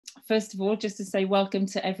first of all, just to say welcome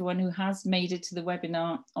to everyone who has made it to the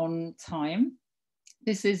webinar on time.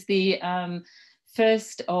 This is the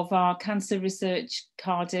first of our Cancer Research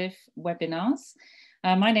Cardiff webinars.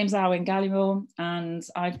 My name's Arwen Gallimore, and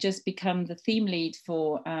I've just become the theme lead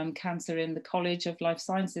for cancer in the College of Life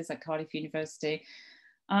Sciences at Cardiff University.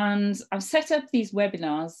 And I've set up these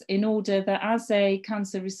webinars in order that as a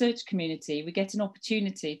cancer research community, we get an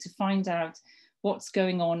opportunity to find out what's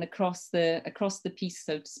going on across the piece,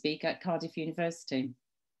 so to speak, at Cardiff University.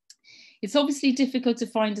 It's obviously difficult to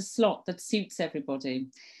find a slot that suits everybody.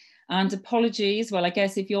 And apologies, well, I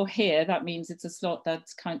guess if you're here, that means it's a slot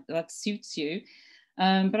that suits you.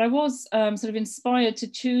 But I was sort of inspired to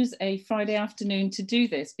choose a Friday afternoon to do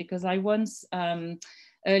this because I once,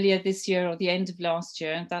 earlier this year or the end of last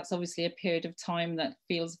year, that's obviously a period of time that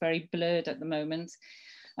feels very blurred at the moment,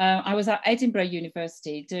 I was at Edinburgh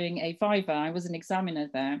University doing a Viva. I was an examiner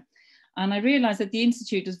there. And I realized that the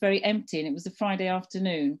institute was very empty and it was a Friday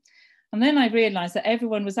afternoon. And then I realized that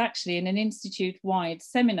everyone was actually in an institute-wide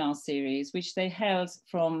seminar series, which they held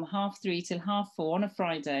from 3:30 till 4:30 on a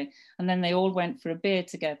Friday. And then they all went for a beer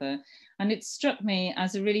together. And it struck me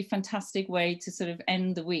as a really fantastic way to sort of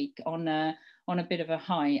end the week on a bit of a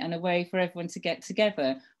high and a way for everyone to get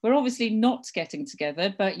together. We're obviously not getting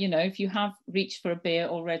together, but, you know, if you have reached for a beer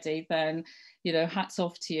already, then, you know, hats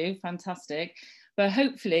off to you, fantastic. But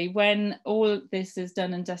hopefully when all this is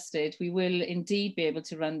done and dusted, we will indeed be able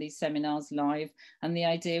to run these seminars live. And the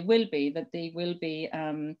idea will be that they will be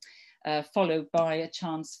followed by a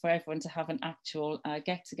chance for everyone to have an actual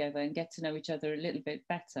get together and get to know each other a little bit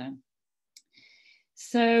better.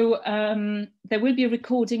 So there will be a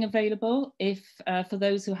recording available for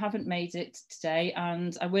those who haven't made it today,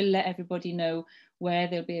 and I will let everybody know where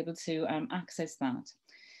they'll be able to access that.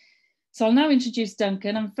 So I'll now introduce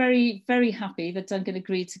Duncan. I'm very, very happy that Duncan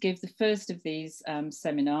agreed to give the first of these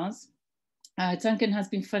seminars. Duncan has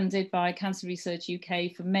been funded by Cancer Research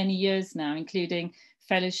UK for many years now, including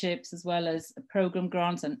fellowships as well as a programme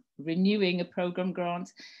grant and renewing a programme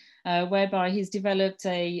grant. Whereby he's developed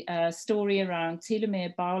a story around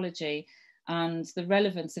telomere biology and the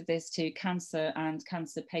relevance of this to cancer and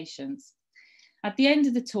cancer patients. At the end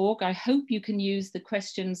of the talk, I hope you can use the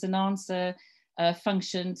questions and answer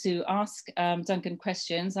function to ask Duncan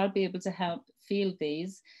questions. I'll be able to help field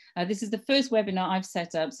these. This is the first webinar I've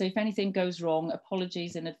set up, so if anything goes wrong,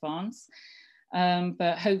 apologies in advance,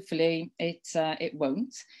 but hopefully it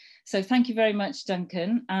won't. So thank you very much,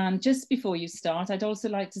 Duncan. And just before you start, I'd also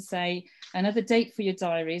like to say another date for your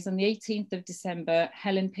diaries. On the 18th of December,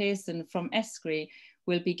 Helen Pearson from ESCRI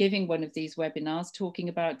will be giving one of these webinars talking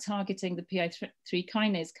about targeting the PI3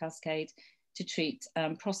 kinase cascade to treat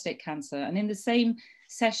prostate cancer. And in the same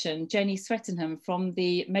session, Jenny Swettenham from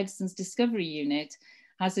the Medicines Discovery Unit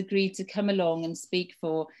has agreed to come along and speak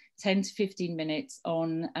for 10 to 15 minutes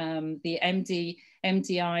on the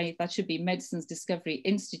MDI, that should be Medicines Discovery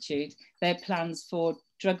Institute, their plans for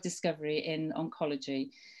drug discovery in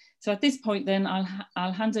oncology. So at this point then,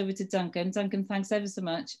 I'll hand over to Duncan. Duncan, thanks ever so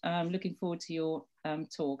much. I'm looking forward to your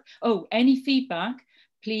talk. Oh, any feedback,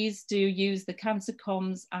 please do use the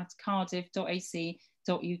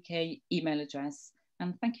cancercoms@cardiff.ac.uk email address.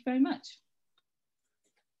 And thank you very much.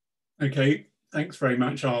 Okay. Thanks very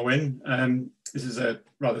much, Arwen. This is a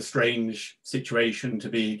rather strange situation to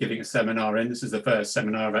be giving a seminar in. This is the first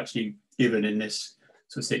seminar I've actually given in this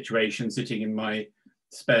sort of situation, sitting in my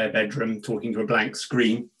spare bedroom, talking to a blank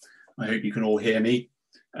screen. I hope you can all hear me.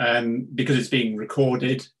 Because it's being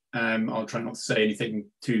recorded, I'll try not to say anything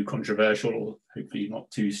too controversial, or hopefully not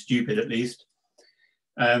too stupid at least.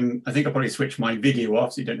 I think I'll probably switch my video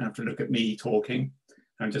off so you don't have to look at me talking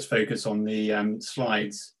and just focus on the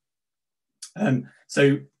slides.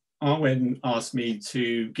 So Arwen asked me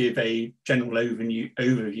to give a general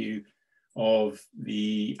overview of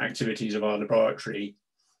the activities of our laboratory.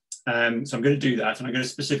 So I'm going to do that, and I'm going to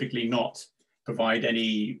specifically not provide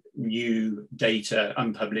any new data,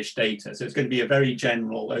 unpublished data. So it's going to be a very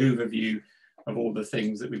general overview of all the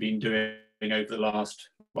things that we've been doing over the last,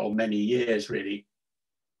 well, many years really.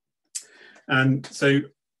 So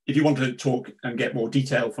if you want to talk and get more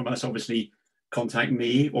detail from us, obviously contact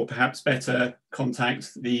me, or perhaps better,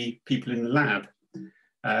 contact the people in the lab,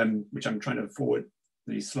 which I'm trying to forward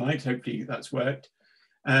the slide. Hopefully that's worked.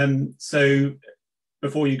 So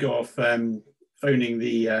before you go off phoning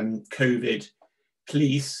the COVID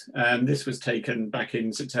police, this was taken back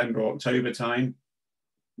in September, October time.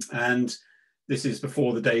 And this is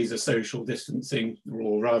before the days of social distancing. We're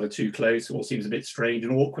all rather too close. It all seems a bit strange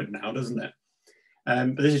and awkward now, doesn't it?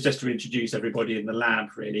 But this is just to introduce everybody in the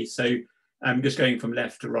lab, really. So just going from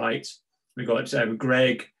left to right, we've got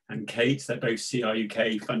Greg and Kate. They're both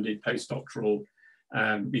CRUK funded postdoctoral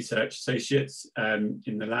research associates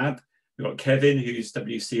in the lab. We've got Kevin, who's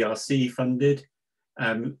WCRC funded.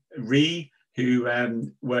 Ree, who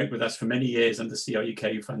worked with us for many years under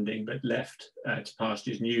CRUK funding, but left to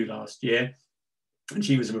pastures new last year. And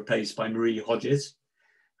she was replaced by Marie Hodges.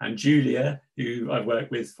 And Julia, who I've worked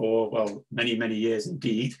with for, well, many, many years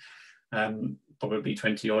indeed, probably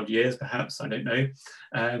 20 odd years, perhaps, I don't know.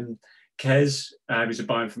 Kez, who's a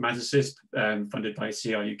bioinformaticist funded by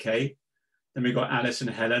CRUK. Then we've got Alice and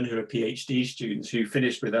Helen, who are PhD students who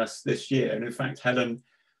finished with us this year. And in fact, Helen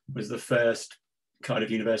was the first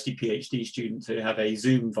Cardiff University PhD student to have a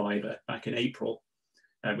Zoom Viva back in April,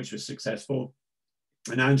 which was successful.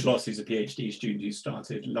 And Angelos, who's a PhD student who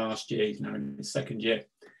started last year, he's now in his second year.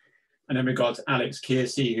 And then we've got Alex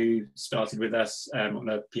Kiersey, who started with us on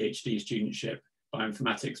a PhD studentship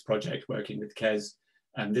bioinformatics project working with Kez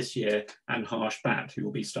this year, and Harsh Bhatt, who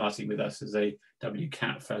will be starting with us as a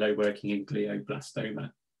WCAT fellow working in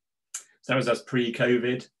glioblastoma. So that was us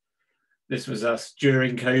pre-COVID. This was us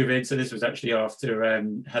during COVID. So this was actually after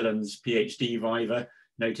Helen's PhD Viva.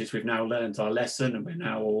 Notice we've now learned our lesson and we're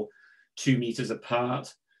now all 2 meters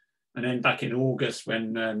apart. And then back in August,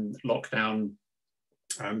 when lockdown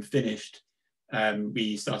finished,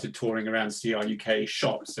 we started touring around CRUK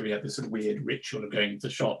shops. So we had this sort of weird ritual of going to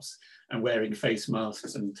shops and wearing face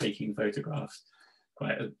masks and taking photographs.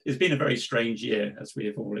 It's been a very strange year, as we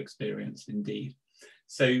have all experienced indeed.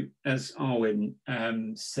 So as Arwin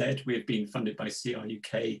said, we've been funded by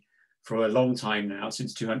CRUK for a long time now,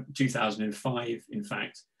 since 2005, in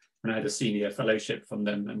fact, when I had a senior fellowship from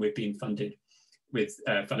them, and we've been funded with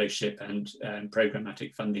fellowship and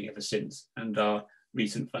programmatic funding ever since. And our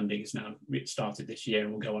recent funding is now started this year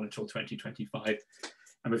and will go on until 2025.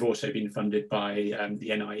 And we've also been funded by the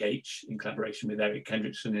NIH in collaboration with Eric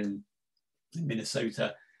Kendrickson in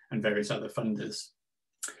Minnesota and various other funders.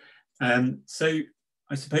 So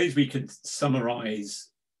I suppose we could summarize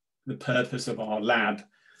the purpose of our lab.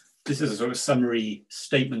 This is a sort of summary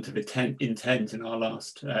statement of intent in our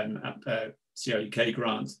last CRUK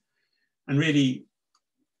grant. And really,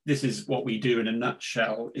 this is what we do in a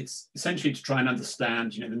nutshell. It's essentially to try and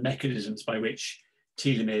understand, the mechanisms by which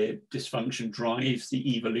telomere dysfunction drives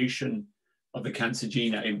the evolution of the cancer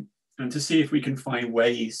genome, and to see if we can find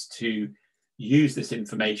ways to use this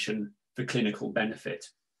information for clinical benefit.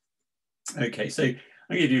 Okay, so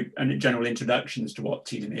I'll give you a general introduction as to what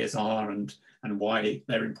telomeres are and why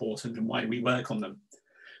they're important and why we work on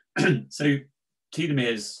them. So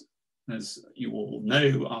telomeres, as you all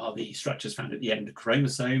know, are the structures found at the end of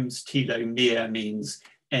chromosomes. Telomere means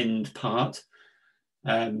end part.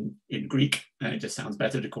 In Greek, it just sounds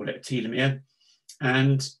better to call it a telomere.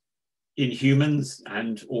 And in humans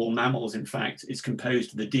and all mammals, in fact, it's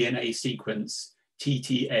composed of the DNA sequence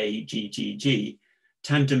TTAGGG,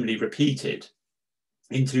 tandemly repeated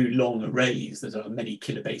into long arrays that are many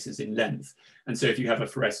kilobases in length. And so if you have a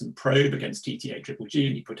fluorescent probe against TTAGGG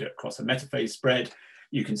and you put it across a metaphase spread,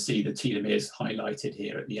 you can see the telomeres highlighted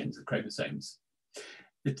here at the ends of chromosomes.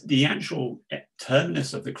 The actual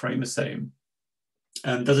terminus of the chromosome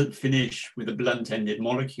doesn't finish with a blunt-ended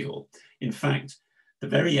molecule. In fact, the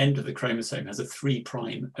very end of the chromosome has a 3'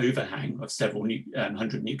 overhang of several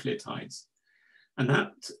hundred nucleotides. And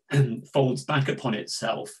that folds back upon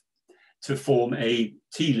itself to form a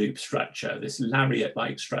T-loop structure, this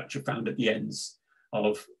lariat-like structure found at the ends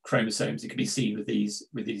of chromosomes. It can be seen with these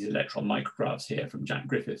electron micrographs here from Jack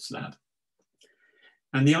Griffith's lab.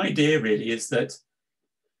 And the idea really is that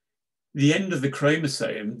the end of the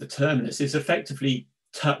chromosome, the terminus, is effectively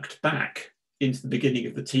tucked back into the beginning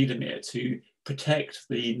of the telomere to protect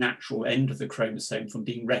the natural end of the chromosome from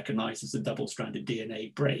being recognized as a double-stranded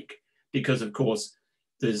DNA break. Because of course,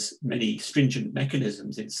 there's many stringent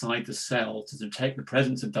mechanisms inside the cell to detect the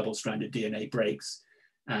presence of double-stranded DNA breaks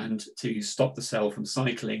and to stop the cell from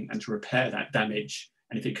cycling and to repair that damage.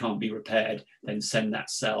 And if it can't be repaired, then send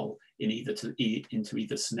that cell into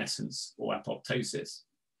either senescence or apoptosis.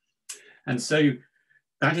 And so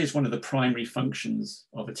that is one of the primary functions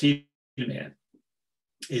of a telomere,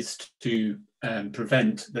 is to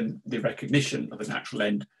prevent the recognition of a natural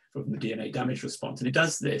end from the DNA damage response. And it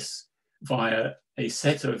does this via a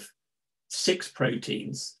set of 6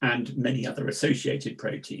 proteins and many other associated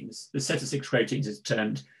proteins. The set of 6 proteins is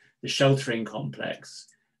termed the sheltering complex,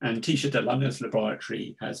 and Tisha DeLange's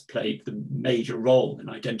laboratory has played the major role in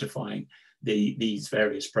identifying these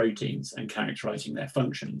various proteins and characterizing their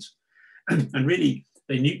functions. And really,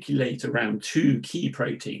 they nucleate around 2 key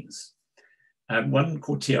proteins, one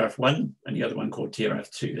called TRF1 and the other one called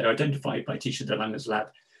TRF2. They're identified by Tisha DeLange's lab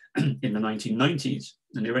in the 1990s,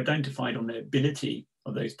 and they were identified on their ability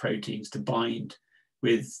of those proteins to bind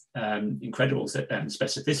with incredible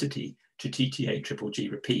specificity to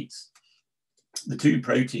TTA-GGG repeats. The two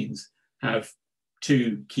proteins have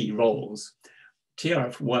two key roles.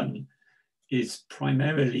 TRF1 is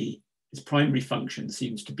its primary function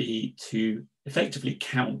seems to be to effectively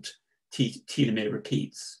count telomere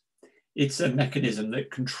repeats. It's a mechanism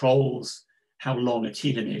that controls how long a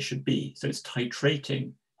telomere should be. So it's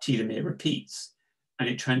titrating telomere repeats, and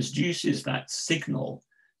it transduces that signal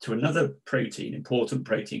to another protein, important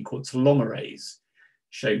protein called telomerase,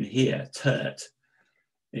 shown here, TERT,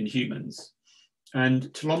 in humans.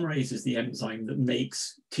 And telomerase is the enzyme that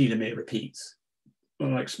makes telomere repeats.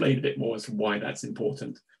 Well, I'll explain a bit more as to why that's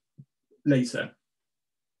important later.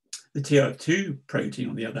 The TRF2 protein,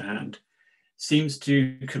 on the other hand, seems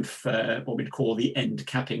to confer what we'd call the end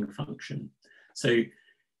capping function. So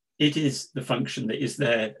it is the function that is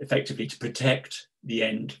there effectively to protect the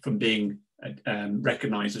end from being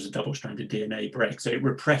recognized as a double-stranded DNA break. So it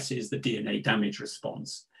represses the DNA damage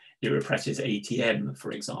response. It represses ATM,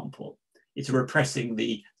 for example. It's repressing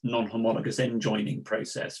the non-homologous end joining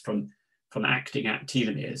process from acting at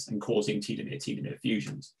telomeres and causing telomere-telomere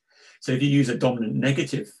fusions. So if you use a dominant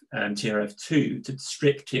negative TRF2 to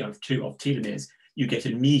strip TRF2 off telomeres, you get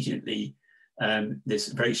immediately this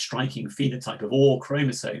very striking phenotype of all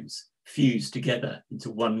chromosomes fused together into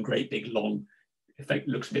one great big long, effect,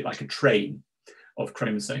 looks a bit like a train of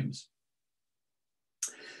chromosomes.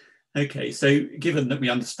 Okay, so given that we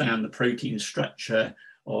understand the protein structure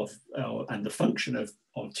of and the function of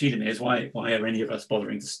telomeres, why are any of us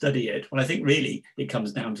bothering to study it? Well, I think really it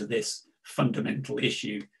comes down to this fundamental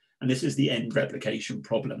issue, and this is the end replication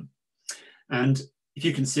problem. And if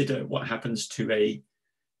you consider what happens to a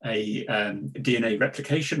DNA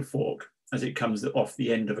replication fork as it comes off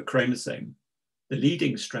the end of a chromosome, the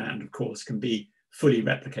leading strand, of course, can be fully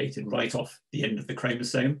replicated right off the end of the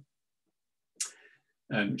chromosome.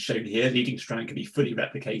 Shown here, leading strand can be fully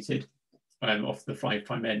replicated off the 5'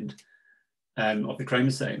 end of the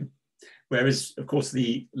chromosome. Whereas, of course,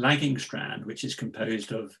 the lagging strand, which is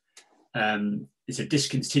composed of, it's a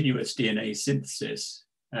discontinuous DNA synthesis,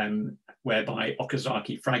 whereby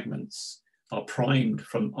Okazaki fragments are primed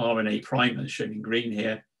from RNA primers, shown in green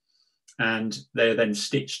here, and they're then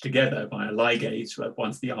stitched together by a ligase.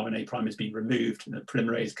 Once the RNA primer has been removed and the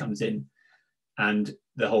polymerase comes in, and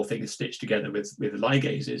the whole thing is stitched together with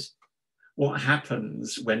ligases. What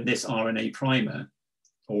happens when this RNA primer,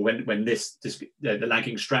 or when the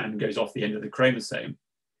lagging strand goes off the end of the chromosome?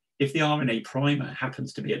 If the RNA primer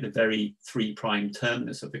happens to be at the very 3'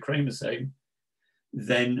 terminus of the chromosome,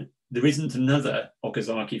 then there isn't another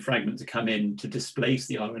Okazaki fragment to come in to displace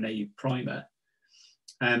the RNA primer.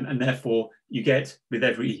 And therefore, you get, with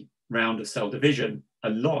every round of cell division, a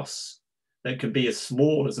loss that can be as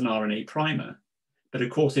small as an RNA primer. But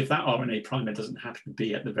of course, if that RNA primer doesn't happen to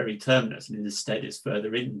be at the very terminus and instead is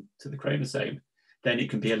further into the chromosome, then it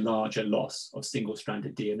can be a larger loss of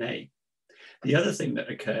single-stranded DNA. The other thing that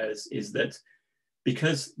occurs is that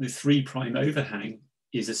because the 3' overhang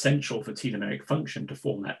is essential for telomeric function to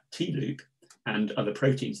form that T-loop and other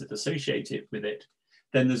proteins that are associated with it,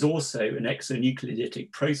 then there's also an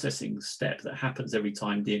exonucleolytic processing step that happens every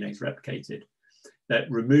time DNA is replicated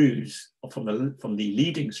that removes, from the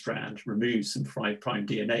leading strand, removes some 5'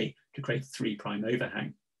 DNA to create a 3'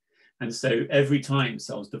 overhang. And so every time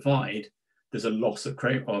cells divide, there's a loss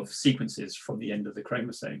of sequences from the end of the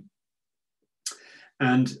chromosome.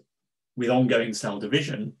 And with ongoing cell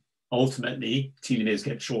division, ultimately, telomeres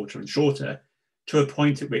get shorter and shorter to a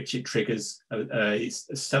point at which it triggers a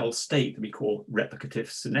cell state that we call replicative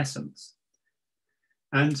senescence.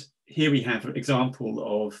 And here we have an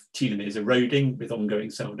example of telomeres eroding with ongoing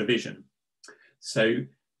cell division. So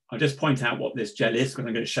I'll just point out what this gel is, because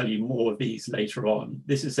I'm going to show you more of these later on.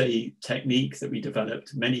 This is a technique that we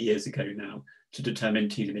developed many years ago now to determine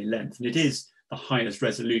telomere length. And it is the highest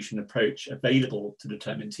resolution approach available to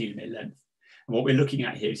determine telomere length. And what we're looking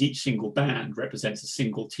at here is each single band represents a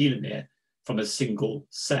single telomere from a single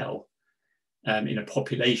cell in a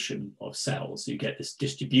population of cells. So you get this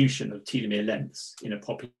distribution of telomere lengths in a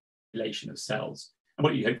population of cells. And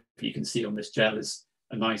what you hope you can see on this gel is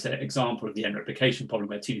a nice example of the end replication problem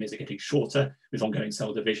where telomeres are getting shorter with ongoing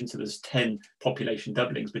cell division. So there's 10 population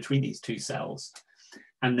doublings between these two cells.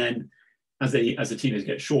 And then as the telomeres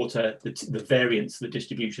get shorter, the variance of the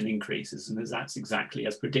distribution increases, and that's exactly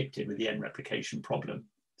as predicted with the end replication problem.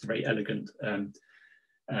 It's a very elegant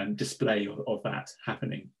display of that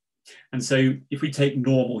happening. And so if we take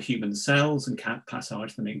normal human cells and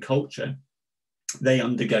passage them in culture, they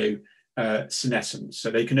undergo senescence. So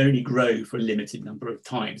they can only grow for a limited number of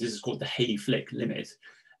times. This is called the Hay-Flick limit.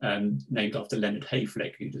 named after Leonard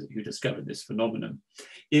Hayflick, who discovered this phenomenon.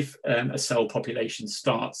 If a cell population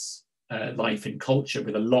starts life in culture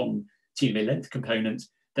with a long telomere length component,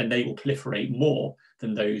 then they will proliferate more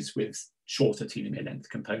than those with shorter telomere length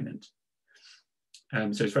component.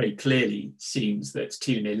 So it very clearly seems that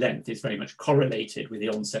telomere length is very much correlated with the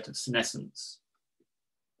onset of senescence.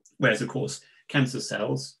 Whereas, of course, cancer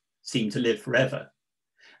cells seem to live forever.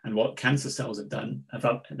 And what cancer cells have done,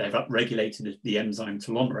 they've upregulated the enzyme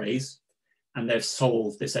telomerase, and they've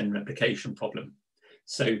solved this end replication problem.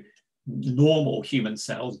 So normal human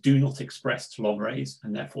cells do not express telomerase,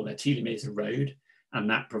 and therefore their telomeres erode, and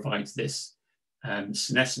that provides this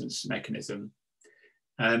senescence mechanism.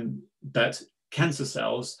 But cancer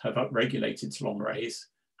cells have upregulated telomerase,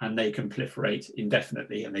 and they can proliferate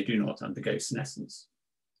indefinitely, and they do not undergo senescence.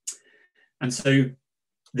 And so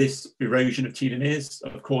this erosion of telomeres,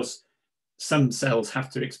 of course, some cells have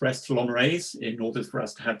to express telomerase in order for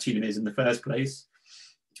us to have telomeres in the first place.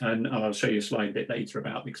 And I'll show you a slide a bit later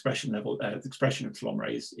about the expression level, the expression of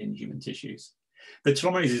telomerase in human tissues. But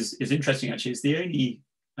telomerase is interesting, actually. It's the only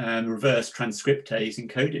reverse transcriptase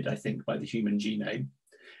encoded, I think, by the human genome.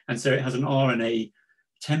 And so it has an RNA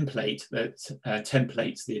template that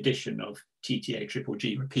templates the addition of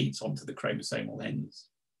TTA-GGG repeats onto the chromosomal ends.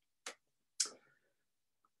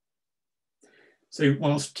 So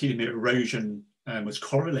whilst telomere erosion was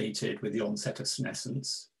correlated with the onset of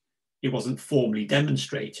senescence, it wasn't formally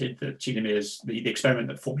demonstrated that telomeres, the experiment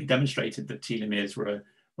that formally demonstrated that telomeres were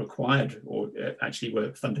required or actually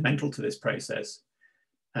were fundamental to this process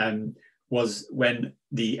was when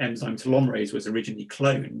the enzyme telomerase was originally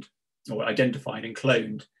cloned or identified and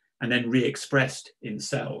cloned and then re-expressed in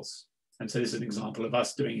cells. And so this is an example of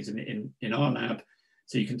us doing it in our lab.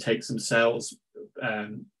 So you can take some cells,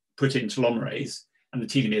 put in telomerase, and the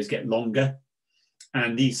telomeres get longer,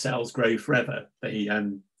 and these cells grow forever. They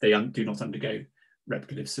do not undergo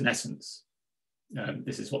replicative senescence.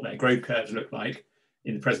 This is what their growth curves look like.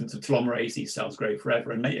 In the presence of telomerase, these cells grow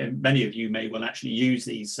forever, and many of you may well actually use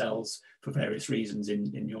these cells for various reasons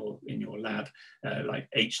in your lab, like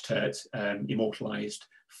HTERT, immortalized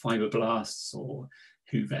fibroblasts, or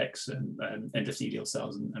HUVECs and endothelial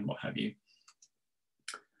cells and what have you.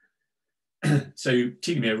 So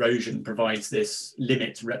telomere erosion provides this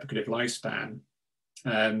limit to replicative lifespan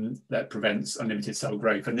that prevents unlimited cell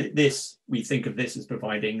growth. And this, we think of this as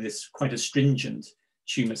providing this quite astringent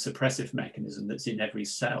tumor suppressive mechanism that's in every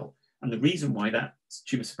cell. And the reason why that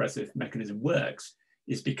tumor suppressive mechanism works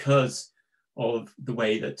is because of the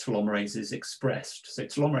way that telomerase is expressed. So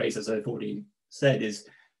telomerase, as I've already said, is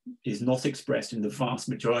not expressed in the vast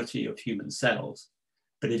majority of human cells,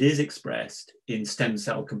 but it is expressed in stem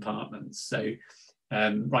cell compartments. So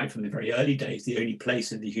right from the very early days, the only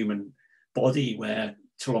place in the human body where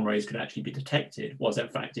telomerase could actually be detected was in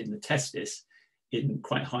fact in the testis, in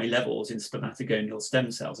quite high levels in spermatogonial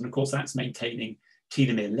stem cells. And of course, that's maintaining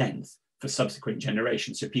telomere length for subsequent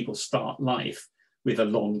generations. So people start life with a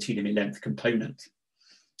long telomere length component.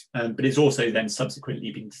 But it's also then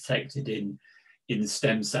subsequently been detected in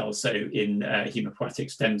stem cells, so in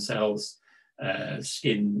hematopoietic stem cells,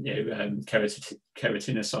 skin,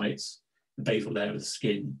 keratinocytes, the basal layer of the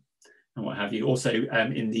skin, and what have you. Also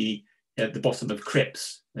in the bottom of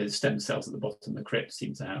crypts, the stem cells at the bottom of the crypt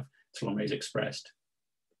seem to have telomerase expressed.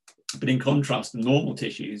 But in contrast to normal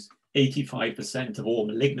tissues, 85% of all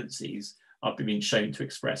malignancies are being shown to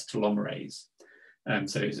express telomerase.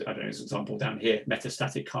 So I don't know, as an example down here,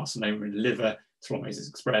 metastatic carcinoma in the liver, telomerase is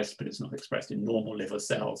expressed, but it's not expressed in normal liver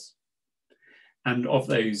cells. And of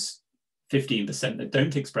those 15% that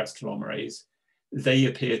don't express telomerase, they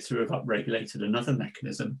appear to have upregulated another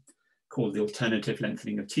mechanism called the alternative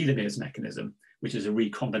lengthening of telomeres mechanism, which is a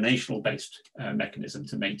recombinational based mechanism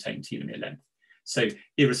to maintain telomere length. So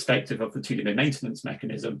irrespective of the telomere maintenance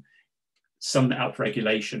mechanism, some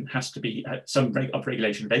upregulation has to be, some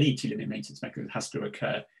upregulation of any telomere maintenance mechanism has to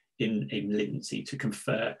occur in a malignancy to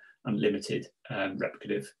confer unlimited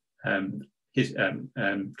replicative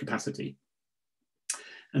capacity.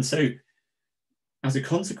 And so as a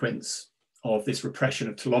consequence of this repression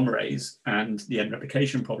of telomerase and the end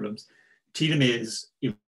replication problems, telomeres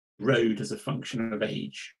erode as a function of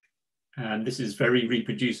age. And this is very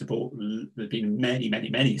reproducible. There's been many, many,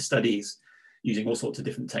 many studies using all sorts of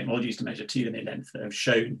different technologies to measure telomere length that have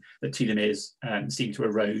shown that telomeres seem to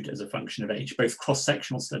erode as a function of age, both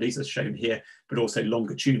cross-sectional studies as shown here, but also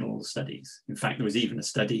longitudinal studies. In fact, there was even a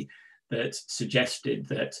study that suggested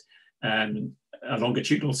that a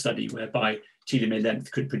longitudinal study whereby telomere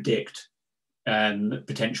length could predict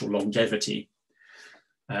potential longevity,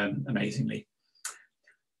 amazingly.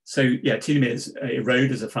 So yeah, telomeres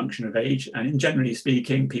erode as a function of age, and generally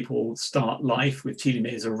speaking, people start life with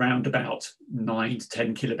telomeres around about 9 to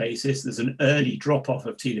 10 kilobases. There's an early drop-off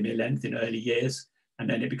of telomere length in early years, and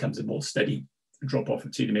then it becomes a more steady drop-off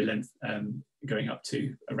of telomere length going up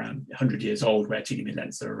to around 100 years old, where telomere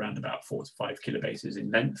lengths are around about 4 to 5 kilobases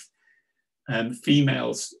in length.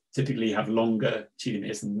 Females typically have longer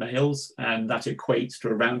telomeres than males, and that equates to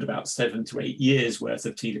around about 7 to 8 years worth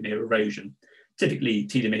of telomere erosion. Typically,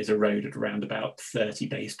 telomeres erode at around about 30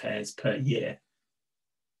 base pairs per year.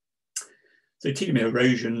 So telomere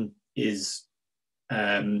erosion is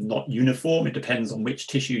not uniform. It depends on which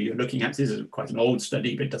tissue you're looking at. This is quite an old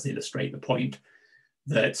study, but it does illustrate the point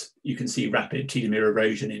that you can see rapid telomere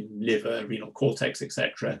erosion in liver, renal cortex,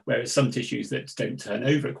 etc., whereas some tissues that don't turn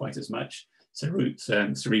over quite as much,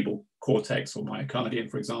 cerebral cortex or myocardium,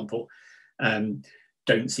 for example,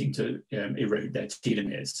 don't seem to erode their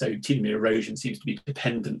telomeres. So telomere erosion seems to be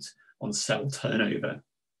dependent on cell turnover.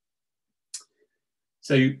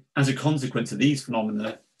 So as a consequence of these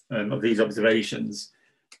phenomena, of these observations,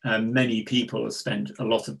 many people have spent a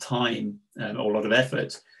lot of time or a lot of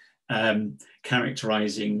effort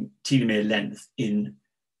characterizing telomere length in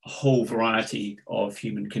a whole variety of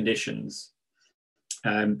human conditions.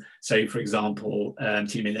 So for example,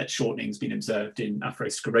 telomere length shortening has been observed in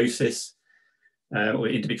atherosclerosis, or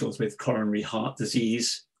individuals with coronary heart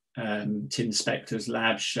disease. Tim Spector's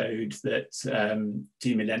lab showed that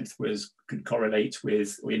telomere length could correlate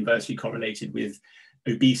with, or inversely correlated with,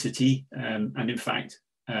 obesity, and in fact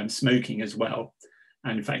smoking as well,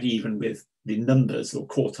 and in fact even with the numbers or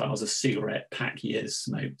quartiles of cigarette pack years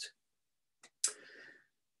smoked,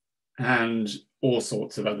 and all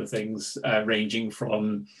sorts of other things, ranging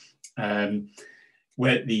from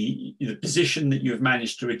where the position that you have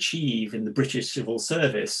managed to achieve in the British civil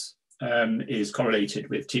service is correlated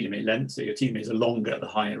with telomere length. So your telomeres are longer the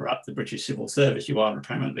higher up the British civil service you are,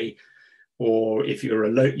 apparently. Or if you're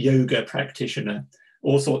a yoga practitioner,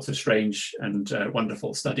 all sorts of strange and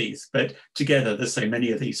wonderful studies. But together, there's so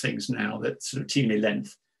many of these things now that sort of telomere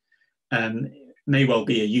length may well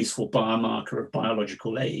be a useful biomarker of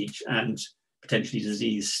biological age and potentially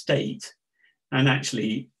disease state. And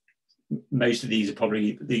actually, most of these are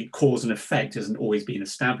probably, the cause and effect hasn't always been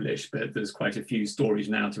established, but there's quite a few stories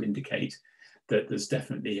now to indicate that there's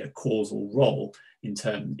definitely a causal role in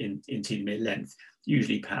telomere length,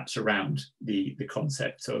 usually perhaps around the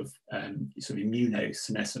concept of sort of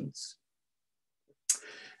immunosenescence.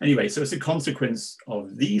 Anyway, so as a consequence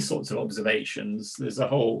of these sorts of observations, there's a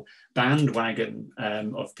whole bandwagon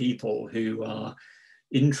of people who are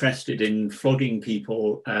interested in flogging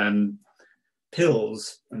people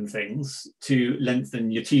pills and things to lengthen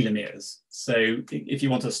your telomeres. So if you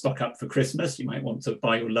want to stock up for Christmas, you might want to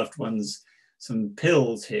buy your loved ones some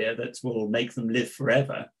pills here that will make them live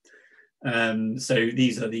forever. So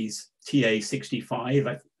these are these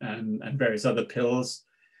TA65 and various other pills.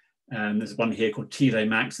 There's one here called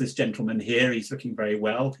Telomax. This gentleman here, he's looking very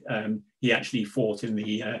well. He actually fought in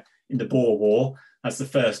the Boer War. That's the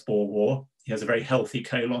first Boer War. He has a very healthy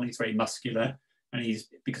colon. He's very muscular, and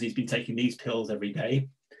because he's been taking these pills every day.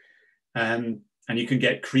 And you can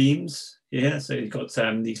get creams here. So you've got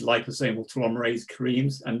these liposomal telomerase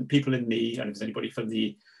creams, and people in the, and if there's anybody from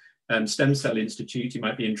the Stem Cell Institute, you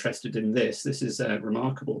might be interested in this. This is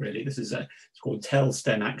remarkable, really. This is it's called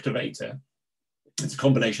TEL-STEM activator. It's a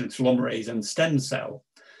combination of telomerase and stem cell,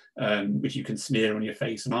 which you can smear on your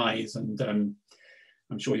face and eyes. And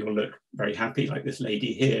I'm sure you'll look very happy, like this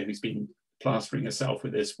lady here who's been plastering herself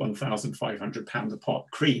with this 1,500 pounds a pop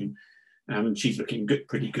cream. And she's looking good,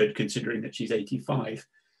 pretty good, considering that she's 85.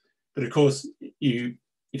 But of course, if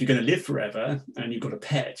you're going to live forever and you've got a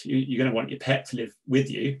pet, you're going to want your pet to live with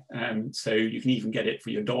you. So you can even get it for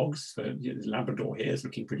your dogs. So this Labrador here is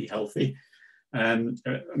looking pretty healthy.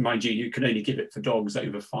 Mind you, you can only give it for dogs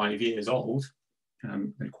over 5 years old.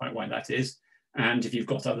 Don't know quite why that is. And if you've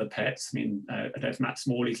got other pets, I mean, I don't know if Matt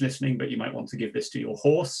Smalley's listening, but you might want to give this to your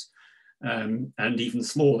horse. And even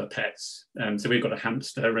smaller pets. So we've got a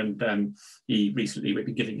hamster, and we've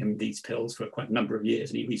been giving him these pills for quite a number of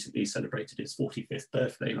years, and he recently celebrated his 45th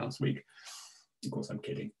birthday last week. Of course, I'm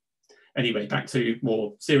kidding. Anyway, back to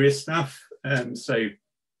more serious stuff. As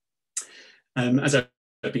I've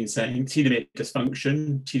been saying, telomere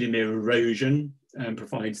dysfunction, telomere erosion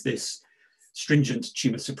provides this stringent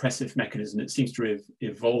tumor suppressive mechanism that seems to have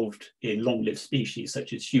evolved in long-lived species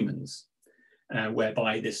such as humans.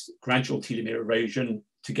 Whereby this gradual telomere erosion,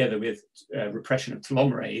 together with repression of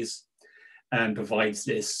telomerase, provides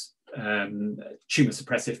this tumor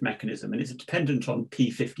suppressive mechanism. And it's dependent on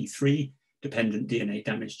P53, dependent DNA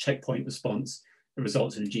damage checkpoint response, that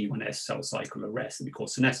results in a G1S cell cycle arrest that we call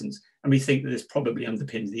senescence. And we think that this probably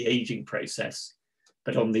underpins the aging process.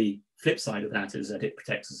 But on the flip side of that is that it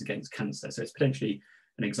protects us against cancer. So it's potentially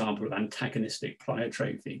an example of antagonistic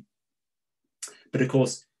pleiotropy. But of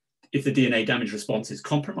course, if the DNA damage response is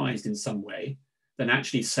compromised in some way, then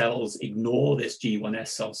actually cells ignore this G1S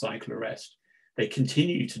cell cycle arrest. They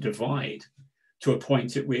continue to divide to a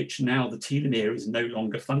point at which now the telomere is no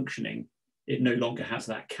longer functioning. It no longer has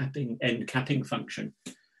that end capping function.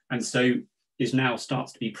 And so it now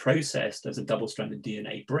starts to be processed as a double-stranded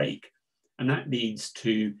DNA break. And that leads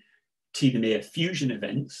to telomere fusion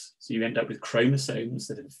events. So you end up with chromosomes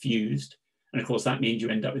that have fused. And of course, that means you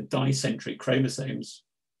end up with dicentric chromosomes,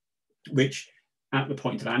 which at the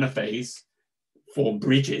point of anaphase form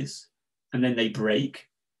bridges, and then they break,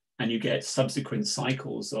 and you get subsequent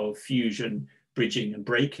cycles of fusion, bridging, and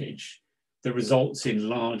breakage that results in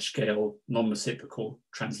large-scale non-reciprocal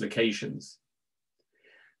translocations.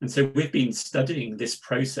 And so we've been studying this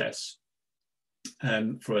process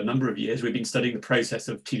for a number of years. We've been studying the process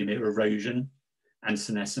of telomere erosion and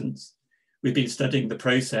senescence. We've been studying the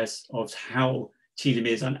process of how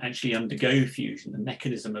telomeres actually undergo fusion, the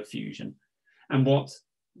mechanism of fusion, and what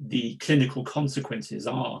the clinical consequences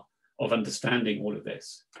are of understanding all of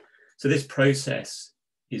this. So this process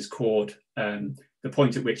is called the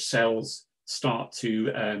point at which cells start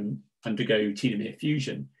to undergo telomere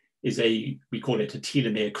fusion we call it a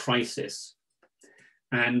telomere crisis.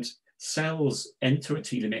 And cells enter a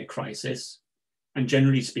telomere crisis, and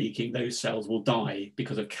generally speaking, those cells will die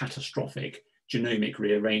because of catastrophic genomic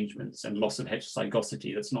rearrangements and loss of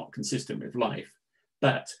heterozygosity that's not consistent with life.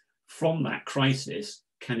 But from that crisis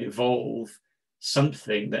can evolve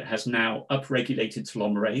something that has now upregulated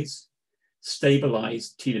telomerase,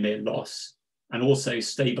 stabilized telomere loss, and also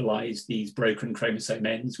stabilized these broken chromosome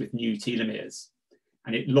ends with new telomeres.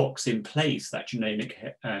 And it locks in place that genomic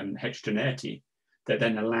heterogeneity that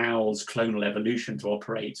then allows clonal evolution to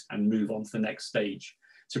operate and move on to the next stage.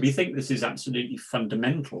 So we think this is absolutely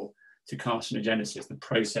fundamental to carcinogenesis, the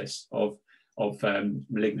process of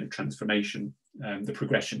malignant transformation, the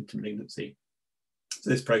progression to malignancy. So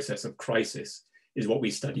this process of crisis is what we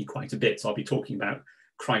study quite a bit. So I'll be talking about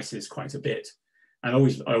crisis quite a bit. And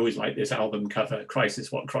I always like this album cover,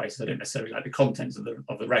 Crisis, What Crisis? I don't necessarily like the contents of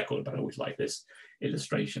the record, but I always like this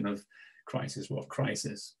illustration of Crisis, What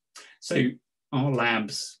Crisis? So our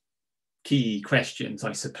lab's key questions,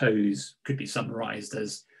 I suppose, could be summarized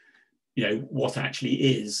as, what actually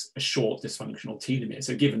is a short dysfunctional telomere?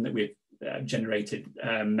 So given that we've generated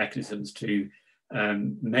mechanisms to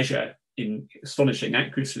measure in astonishing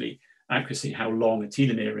accuracy how long a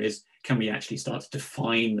telomere is, can we actually start to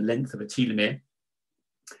define the length of a telomere?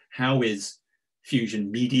 How is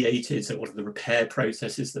fusion mediated? So what are the repair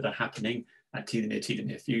processes that are happening at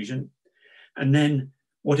telomere fusion? And then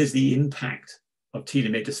what is the impact of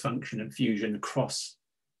telomere dysfunction and fusion across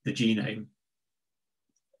the genome?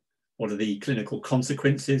 What are the clinical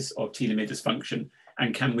consequences of telomere dysfunction?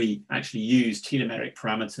 And can we actually use telomeric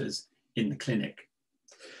parameters in the clinic?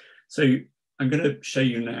 So I'm going to show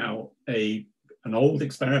you now an old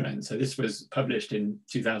experiment. So this was published in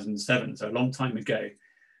 2007, so a long time ago.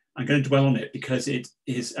 I'm going to dwell on it because it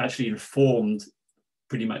is actually informed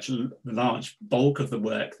pretty much the large bulk of the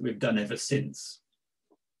work that we've done ever since.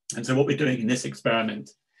 And so what we're doing in this experiment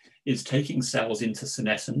is taking cells into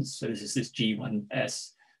senescence. So this is this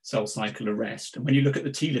G1S cell cycle arrest. And when you look at the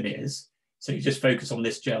telomeres, so you just focus on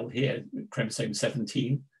this gel here, chromosome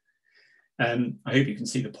 17. I hope you can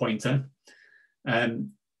see the pointer.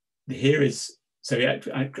 Here is, so at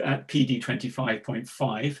PD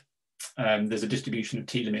 25.5, there's a distribution of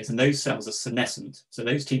telomeres, and those cells are senescent. So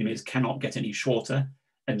those telomeres cannot get any shorter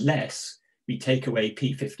unless we take away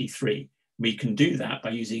P53. We can do that by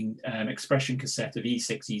using expression cassette of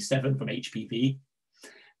E6, E7 from HPV.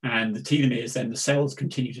 And the telomeres, then the cells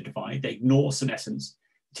continue to divide. They ignore senescence.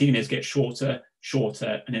 The telomeres get shorter,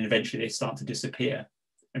 shorter, and then eventually they start to disappear.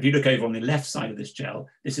 If you look over on the left side of this gel,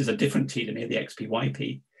 this is a different telomere, the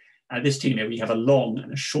XPYP. At this telomere, we have a long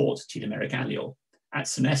and a short telomeric allele. At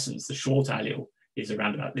senescence, the short allele is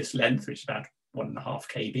around about this length, which is about 1.5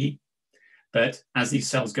 kb. But as these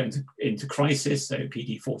cells go into crisis, so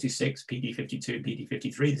PD46, PD52,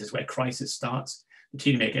 PD53, this is where crisis starts. The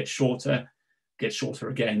telomere gets shorter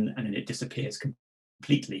again, and then it disappears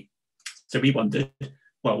completely. So we wondered,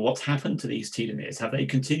 well, what's happened to these telomeres? Have they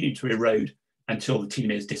continued to erode until the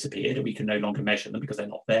telomeres disappeared and we can no longer measure them because they're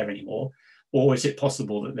not there anymore? Or is it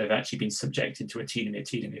possible that they've actually been subjected to a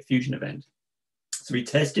telomere fusion event? So we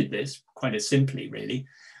tested this quite as simply, really,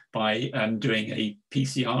 by doing a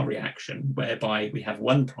PCR reaction whereby we have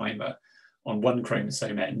one primer on one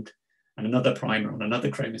chromosome end and another primer on another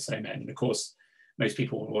chromosome end. And of course, most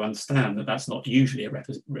people will understand that that's not usually a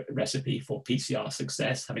recipe for PCR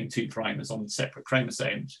success, having 2 primers on separate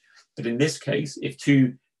chromosomes. But in this case, if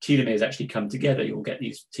 2 telomeres actually come together, you'll get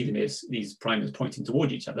these telomeres, these primers pointing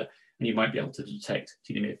toward each other, and you might be able to detect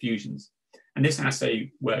telomere fusions. And this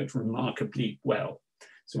assay worked remarkably well.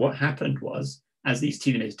 So what happened was, as these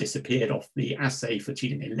telomeres disappeared off the assay for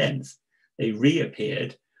telomere length, they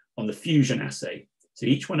reappeared on the fusion assay. So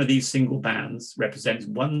each one of these single bands represents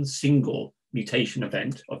one single mutation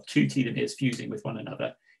event of 2 telomeres fusing with one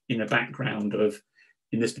another in a background of,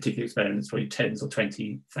 in this particular experiment, it's probably tens or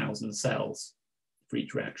 20,000 cells for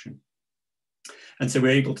each reaction. And so we're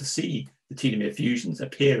able to see the telomere fusions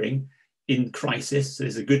appearing in crisis. So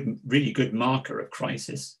there's a really good marker of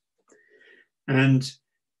crisis. And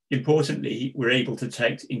importantly, we're able to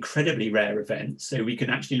detect incredibly rare events. So we can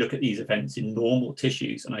actually look at these events in normal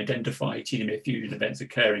tissues and identify telomere fusion events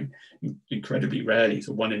occurring incredibly rarely,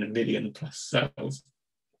 so 1 in a million plus cells.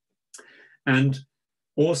 And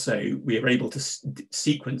also, we are able to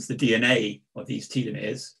sequence the DNA of these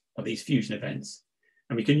telomeres, of these fusion events.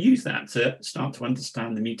 And we can use that to start to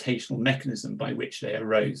understand the mutational mechanism by which they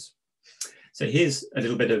arose. So here's a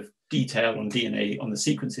little bit of detail on DNA on the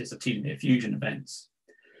sequences of telomere fusion events.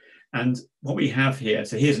 And what we have here,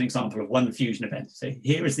 so here's an example of one fusion event. So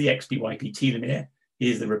here is the XPYP telomere,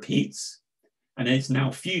 here's the repeats, and it's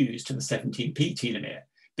now fused to the 17p telomere.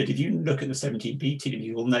 But if you look at the 17p telomere,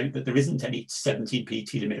 you will note that there isn't any 17p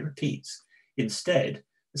telomere repeats. Instead,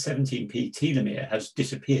 the 17p telomere has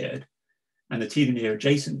disappeared, and the telomere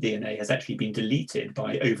adjacent DNA has actually been deleted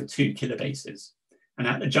by over 2 kilobases. And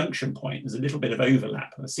at the junction point, there's a little bit of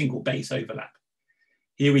overlap, a single base overlap.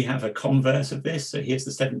 Here we have a converse of this. So here's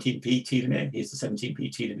the 17p telomere, here's the 17p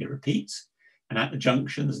telomere repeats. And at the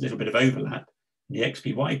junction, there's a little bit of overlap. The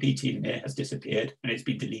XPYP telomere has disappeared, and it's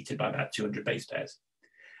been deleted by about 200 base pairs.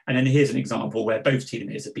 And then here's an example where both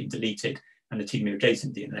telomeres have been deleted and the telomere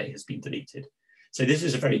adjacent DNA has been deleted. So this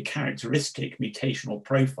is a very characteristic mutational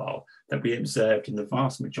profile that we observed in the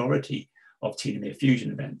vast majority of telomere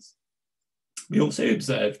fusion events. We also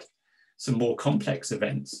observed some more complex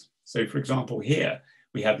events. So for example, here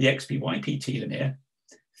we have the XPYP telomere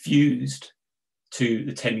fused to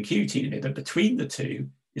the 10q telomere, but between the two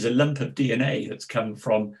is a lump of DNA that's come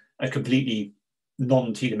from a completely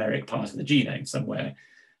non-telomeric part of the genome somewhere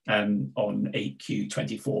on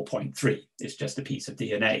 8q24.3. It's just a piece of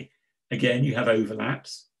DNA. Again, you have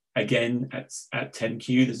overlaps. Again, at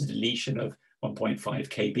 10q, there's a deletion of 1.5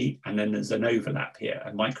 kb, and then there's an overlap here,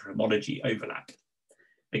 a microhomology overlap.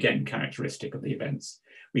 Again, characteristic of the events.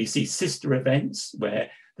 We see sister events where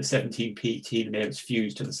the 17p telomere is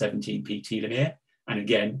fused to the 17p telomere, and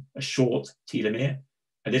again, a short telomere,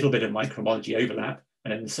 a little bit of microhomology overlap,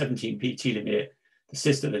 and then the 17p telomere, the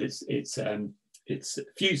sister that it's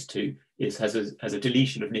fused to has a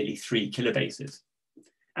deletion of nearly 3 kilobases.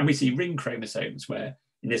 And we see ring chromosomes where,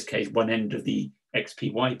 in this case, one end of the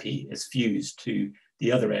XPYP is fused to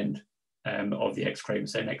the other end of the X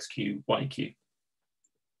chromosome, XQYQ.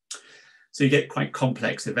 So you get quite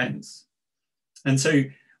complex events. And so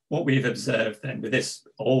what we've observed then with this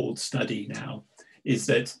old study now is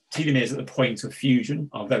that telomeres at the point of fusion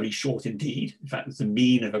are very short indeed. In fact, there's a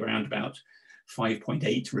mean of around about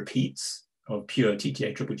 5.8 repeats of pure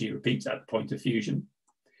TTA-GGG repeats at the point of fusion.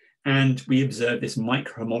 And we observe this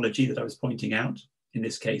microhomology that I was pointing out, in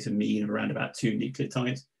this case, a mean of around about 2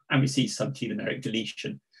 nucleotides, and we see subtelomeric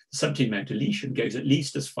deletion. The subtelomeric deletion goes at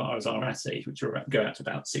least as far as our assays, which go out to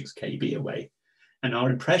about 6 kb away. And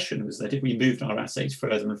our impression was that if we moved our assays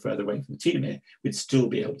further and further away from the telomere, we'd still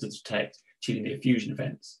be able to detect telomere fusion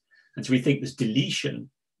events. And so we think this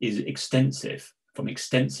deletion is extensive, from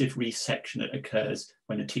extensive resection that occurs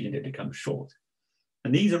when a telomere becomes short.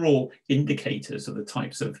 And these are all indicators of the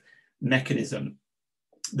types of mechanism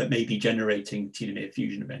that may be generating telomere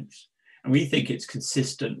fusion events. And we think it's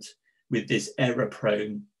consistent with this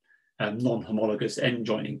error-prone non-homologous end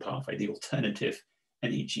joining pathway, the alternative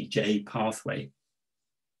NHEJ pathway.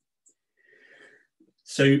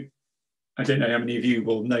 So I don't know how many of you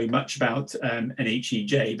will know much about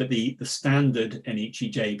NHEJ, but the standard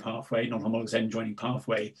NHEJ pathway, non-homologous end joining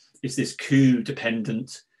pathway, is this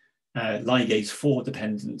Ku-dependent, ligase 4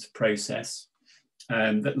 dependent process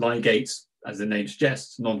that ligates, as the name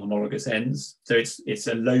suggests, non-homologous ends. So it's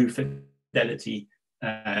a low fidelity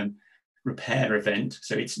repair event.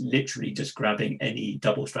 So it's literally just grabbing any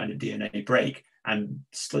double-stranded DNA break and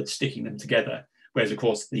sticking them together. Whereas, of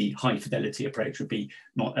course, the high fidelity approach would be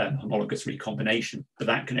not homologous recombination, but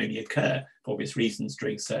that can only occur for obvious reasons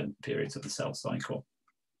during certain periods of the cell cycle.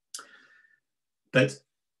 But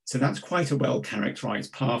So that's quite a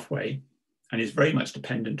well-characterized pathway and is very much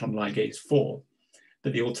dependent on ligase 4.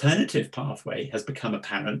 But the alternative pathway has become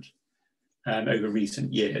apparent over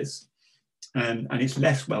recent years, and it's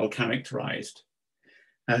less well-characterized.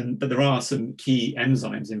 But there are some key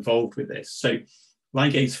enzymes involved with this. So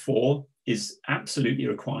ligase 4 is absolutely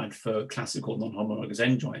required for classical non-homologous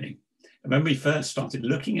end joining. And when we first started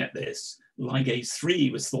looking at this, ligase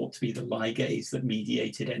 3 was thought to be the ligase that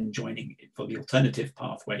mediated end joining for the alternative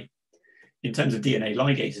pathway. In terms of DNA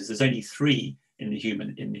ligases, there's only 3 in the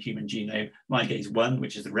human genome: ligase 1,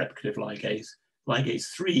 which is the replicative ligase; ligase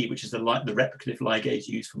 3, which is the replicative ligase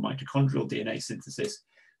used for mitochondrial DNA synthesis;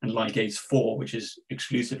 and ligase 4, which is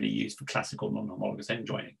exclusively used for classical non-homologous end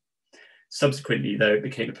joining. Subsequently, though, it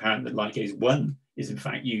became apparent that ligase 1 is in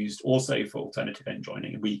fact used also for alternative end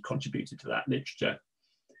joining, and we contributed to that literature.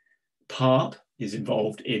 PARP is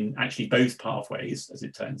involved in actually both pathways, as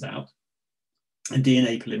it turns out. And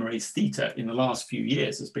DNA polymerase theta in the last few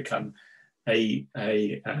years has become a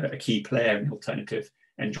key player in the alternative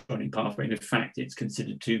end joining pathway. And in fact, it's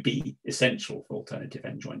considered to be essential for alternative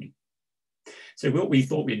end joining. So what we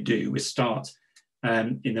thought we'd do was start,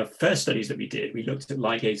 in the first studies that we did, we looked at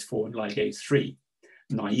ligase 4 and ligase 3.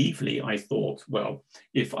 Naively, I thought, well,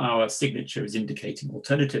 if our signature is indicating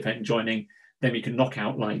alternative end joining, then we can knock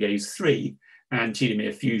out ligase 3 and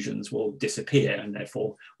telomere fusions will disappear. And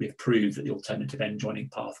therefore, we've proved that the alternative end joining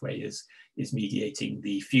pathway is mediating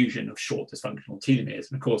the fusion of short dysfunctional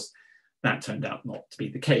telomeres. And of course, that turned out not to be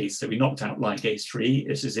the case. So we knocked out ligase 3.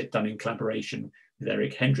 This is it done in collaboration with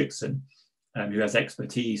Eric Hendrickson, who has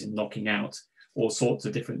expertise in knocking out all sorts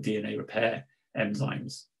of different DNA repair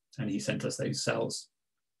enzymes. And he sent us those cells.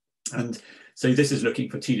 And so this is looking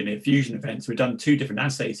for telomere fusion events. We've done 2 different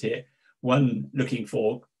assays here. One looking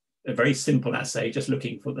for a very simple assay, just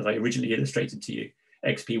looking for, that I originally illustrated to you,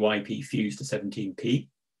 XPYP fused to 17p.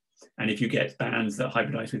 And if you get bands that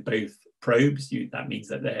hybridize with both probes, that means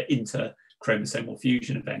that they're interchromosomal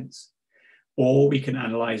fusion events. Or we can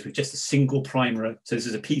analyze with just a single primer. So this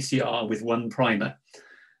is a PCR with 1 primer.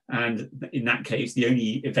 And in that case, the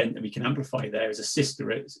only event that we can amplify there is a sister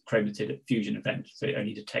chromatid fusion event. So it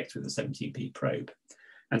only detects with a 17p probe.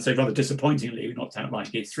 And so rather disappointingly, we knocked out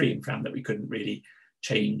ligase 3 and found that we couldn't really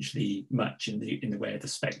change much in the way of the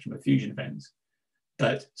spectrum of fusion events.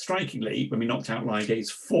 But strikingly, when we knocked out ligase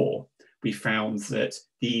 4, we found that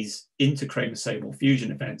these interchromosomal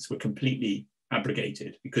fusion events were completely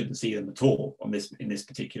abrogated. We couldn't see them at all in this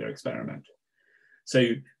particular experiment.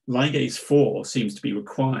 So ligase 4 seems to be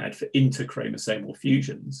required for interchromosomal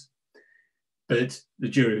fusions, but the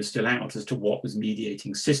jury was still out as to what was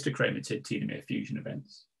mediating sister chromatid telomere fusion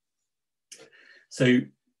events. So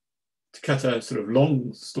to cut a sort of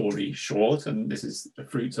long story short, and this is the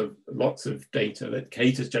fruit of lots of data that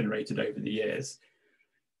Kate has generated over the years,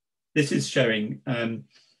 this is showing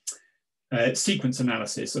sequence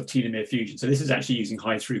analysis of telomere fusion. So this is actually using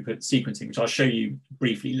high throughput sequencing, which I'll show you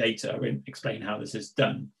briefly later. I won't explain how this is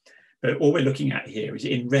done. But all we're looking at here is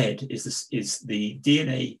in red is the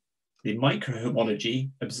DNA, the microhomology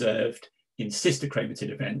observed in sister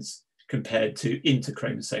chromatid events compared to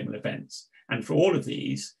interchromosomal events. And for all of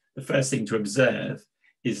these, the first thing to observe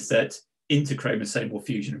is that interchromosomal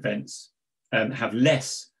fusion events have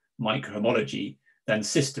less microhomology than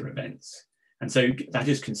sister events. And so that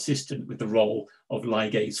is consistent with the role of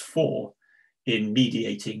ligase 4 in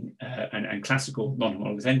mediating and classical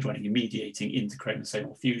non-homologous end joining in mediating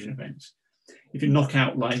interchromosomal fusion events. If you knock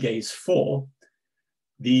out ligase 4,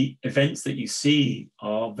 the events that you see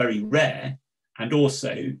are very rare, and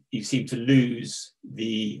also you seem to lose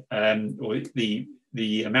the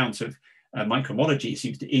amount of microhomology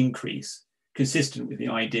seems to increase, consistent with the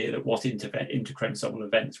idea that what interchromosomal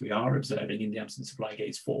events we are observing in the absence of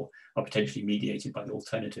ligase 4 are potentially mediated by the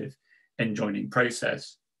alternative end joining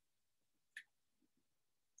process.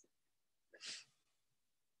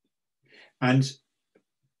 And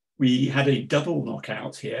we had a double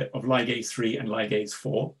knockout here of ligase 3 and ligase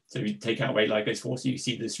 4. So we take away ligase 4, so you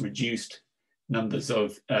see this reduced numbers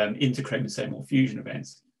of interchromosomal fusion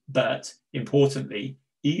events. But importantly,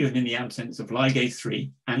 even in the absence of ligase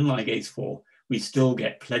 3 and ligase 4, we still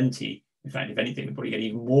get plenty. In fact, if anything, we probably get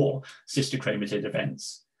even more sister chromatid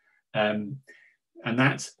events. And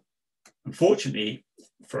that, unfortunately,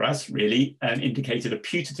 for us, really indicated a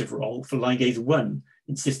putative role for ligase 1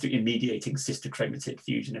 in mediating sister chromatid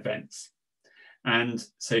fusion events. And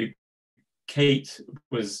so Kate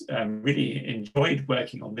was really enjoyed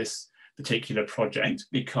working on this particular project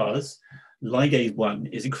because ligase 1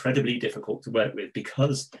 is incredibly difficult to work with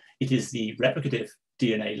because it is the replicative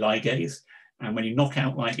DNA ligase. And when you knock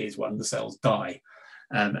out ligase 1, the cells die.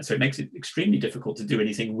 So it makes it extremely difficult to do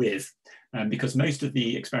anything with, because most of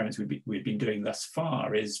the experiments we've been doing thus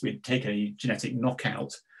far is we'd take a genetic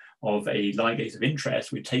knockout of a ligase of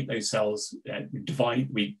interest, we'd take those cells,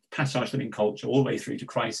 we passage them in culture all the way through to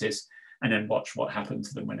crisis, and then watch what happens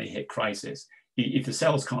to them when they hit crisis. If the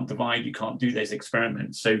cells can't divide, you can't do those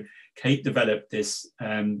experiments. So Kate developed this,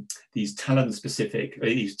 these talon-specific,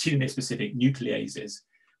 these telomere-specific nucleases.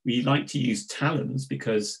 We like to use talons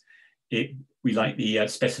because we like the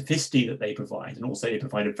specificity that they provide, and also they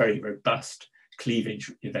provide a very robust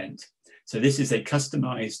cleavage event. So this is a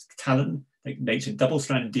customized talon that makes a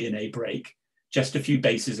double-stranded DNA break just a few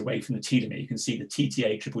bases away from the telomere. You can see the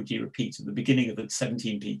TTA triple G repeats at the beginning of the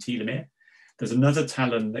 17p telomere. There's another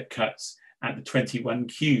talon that cuts at the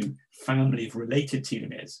 21q family of related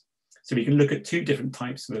telomeres. So we can look at two different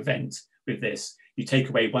types of events with this. You take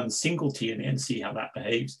away one single telomere and see how that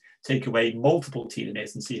behaves, take away multiple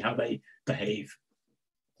telomeres and see how they behave.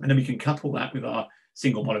 And then we can couple that with our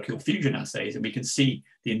single molecule fusion assays, and we can see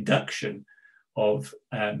the induction of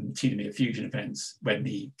telomere fusion events when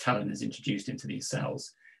the talon is introduced into these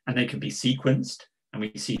cells. And they can be sequenced, and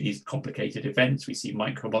we see these complicated events, we see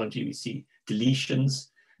microbiology, we see deletions,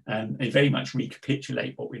 they very much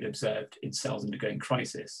recapitulate what we'd observed in cells undergoing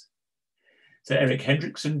crisis. So Eric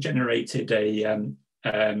Hendrickson generated a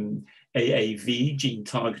AAV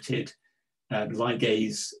gene-targeted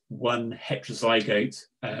ligase 1 heterozygote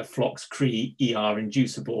FLOX-CRE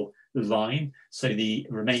ER-inducible line. So the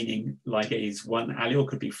remaining ligase 1 allele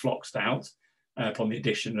could be floxed out upon the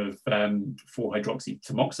addition of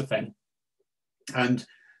 4-hydroxytamoxifen. And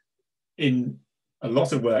in a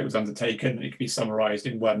lot of work was undertaken. It can be summarized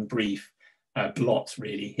in one brief blot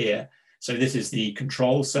really here. So this is the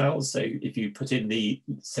control cells. So if you put in the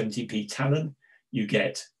 17p talon, you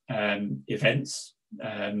get events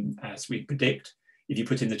as we predict. If you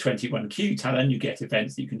put in the 21q talon, you get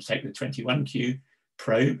events that you can detect with the 21q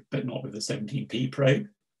probe, but not with the 17p probe.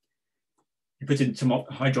 You put in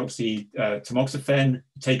hydroxytamoxifen,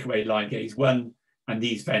 take away ligase 1, and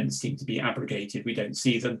these events seem to be abrogated. We don't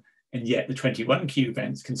see them, and yet the 21q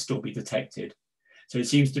events can still be detected. So it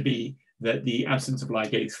seems to be that the absence of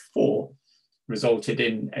ligase 4 resulted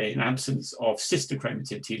in an absence of sister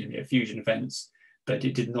chromatid telomere fusion events, but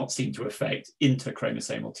it did not seem to affect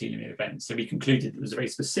interchromosomal telomere events. So we concluded there was a very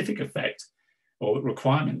specific effect or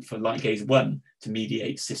requirement for ligase 1 to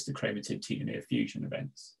mediate sister chromatid telomere fusion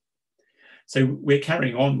events. So we're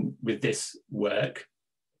carrying on with this work.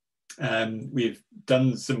 We've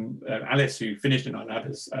done some, Alice, who finished in our lab,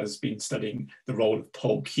 has been studying the role of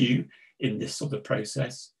POLQ in this sort of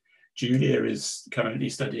process. Julia is currently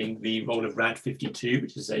studying the role of RAD52,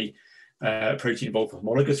 which is a protein involved for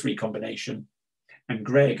homologous recombination. And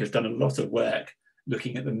Greg has done a lot of work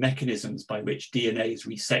looking at the mechanisms by which DNA is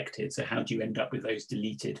resected. So how do you end up with those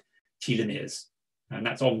deleted telomeres? And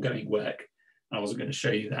that's ongoing work. I wasn't going to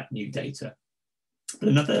show you that new data. But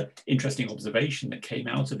another interesting observation that came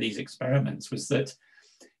out of these experiments was that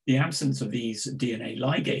the absence of these DNA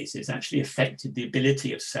ligases actually affected the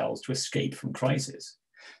ability of cells to escape from crisis.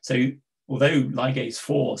 So although ligase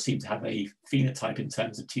 4 seemed to have a phenotype in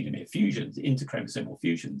terms of telomere fusions, interchromosomal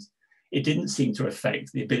fusions, it didn't seem to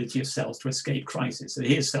affect the ability of cells to escape crisis. So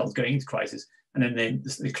here's cells going into crisis and then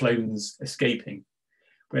the clones escaping.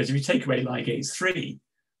 Whereas if you take away ligase 3,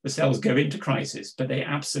 the cells go into crisis, but they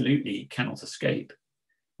absolutely cannot escape.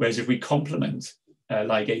 Whereas if we complement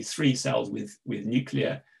ligase 3 cells with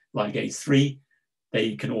nuclear ligase 3,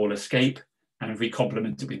 they can all escape. And if we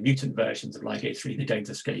complement it with mutant versions of ligase 3, they don't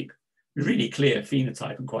escape. A really clear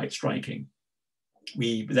phenotype and quite striking.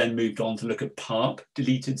 We then moved on to look at PARP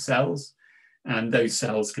deleted cells, and those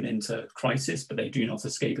cells can enter crisis, but they do not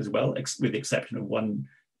escape as well, with the exception of one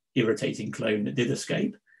irritating clone that did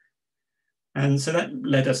escape. And so that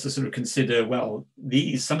led us to sort of consider, well,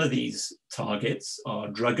 some of these targets are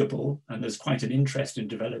druggable, and there's quite an interest in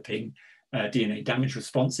developing DNA damage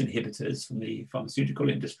response inhibitors from the pharmaceutical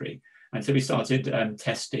industry. And so we started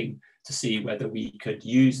testing to see whether we could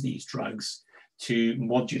use these drugs to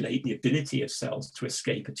modulate the ability of cells to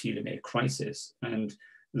escape a telomere crisis. And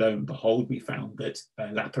lo and behold, we found that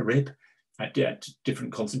laparib, at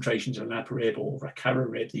different concentrations of laparib or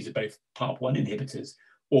racararib, these are both PARP1 inhibitors,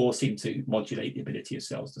 all seem to modulate the ability of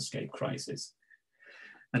cells to escape crisis.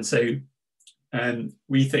 And so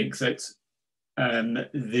we think that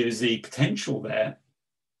there's a potential there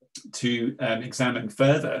to examine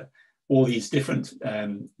further all these different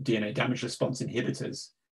DNA damage response inhibitors.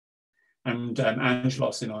 And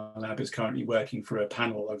Angelos in our lab is currently working for a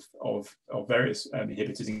panel of various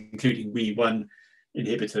inhibitors, including WEE1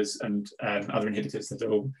 inhibitors and other inhibitors that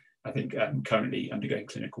are all, I think, currently undergoing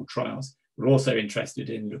clinical trials. We're also interested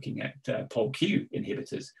in looking at POLQ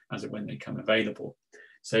inhibitors as and when they come available.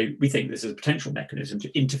 So we think this is a potential mechanism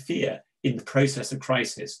to interfere in the process of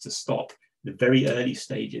crisis to stop the very early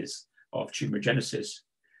stages of tumorigenesis,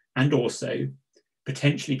 and also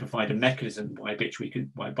potentially provide a mechanism by which we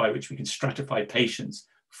can stratify patients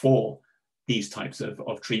for these types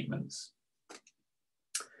of treatments.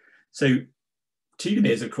 So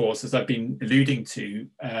telomeres, of course, as I've been alluding to,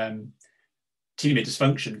 telomere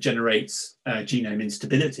dysfunction generates genome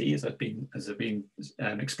instability, as I've been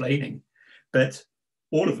explaining. But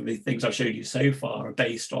all of the things I've showed you so far are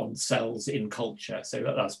based on cells in culture. So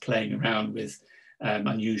that's playing around with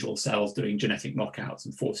unusual cells, doing genetic knockouts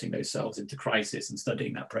and forcing those cells into crisis and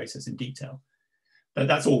studying that process in detail. But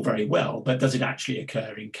that's all very well, but does it actually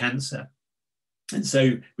occur in cancer? And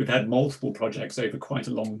so we've had multiple projects over quite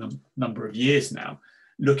a long number of years now,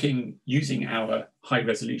 using our high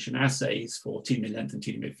resolution assays for telomere length and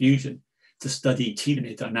telomere fusion to study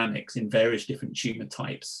telomere dynamics in various different tumor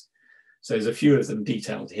types. So there's a few of them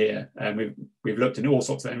detailed here, and we've looked in all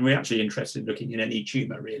sorts of them, and we're actually interested in looking in any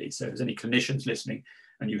tumor really. So if there's any clinicians listening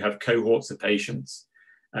and you have cohorts of patients,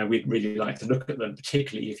 we'd really like to look at them,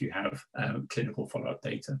 particularly if you have clinical follow-up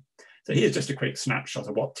data. So here's just a quick snapshot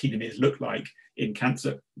of what telomeres look like in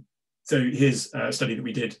cancer. So here's a study that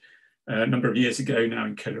we did a number of years ago now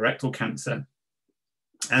in colorectal cancer.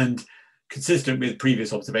 And consistent with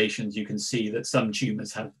previous observations, you can see that some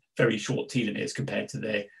tumors have very short telomeres compared to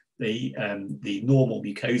the normal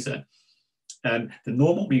mucosa. The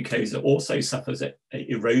normal mucosa also suffers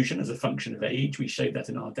erosion as a function of age. We showed that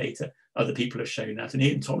in our data. Other people have shown that. And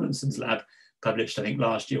Ian Tomlinson's lab published, I think,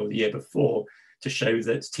 last year or the year before, to show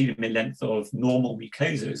that telomere length of normal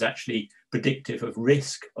mucosa is actually predictive of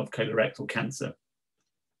risk of colorectal cancer.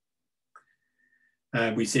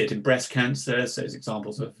 We see it in breast cancer, so there's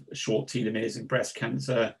examples of short telomeres in breast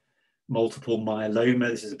cancer. Multiple myeloma,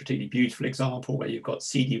 this is a particularly beautiful example where you've got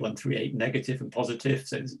CD138 negative and positive,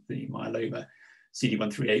 so the myeloma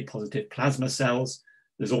CD138 positive plasma cells.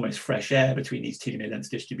 There's almost fresh air between these telomere length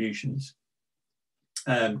distributions.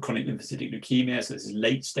 Chronic lymphocytic leukemia, so this is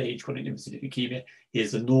late stage chronic lymphocytic leukemia.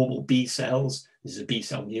 Here's the normal B cells, this is a B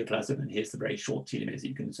cell neoplasm, and here's the very short telomeres that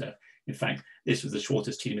you can observe. In fact, this was the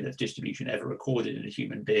shortest telomere length distribution ever recorded in a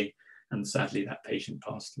human being, and sadly that patient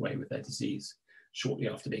passed away with their disease shortly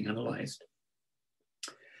after being analysed.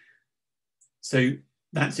 So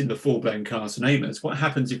that's in the full-blown carcinomas. What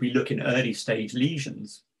happens if we look in early stage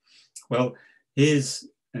lesions? Well, here's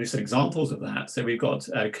some examples of that. So we've got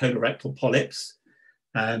colorectal polyps,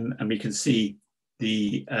 and we can see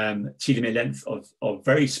the telomere length of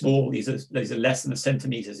very small, these are less than 1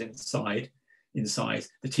 centimetre in size.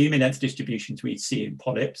 The telomere length distributions we see in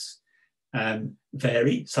polyps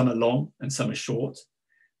vary, some are long and some are short.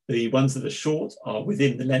 The ones that are short are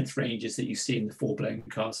within the length ranges that you see in the full-blown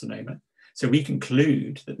carcinoma. So we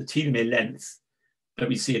conclude that the telomere length that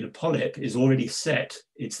we see in a polyp is already set.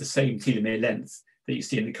 It's the same telomere length that you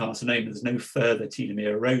see in the carcinoma. There's no further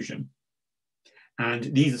telomere erosion.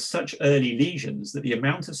 And these are such early lesions that the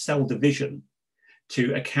amount of cell division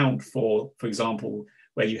to account for example,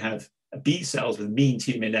 where you have B cells with a mean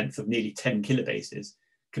telomere length of nearly 10 kilobases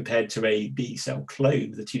compared to a B cell clone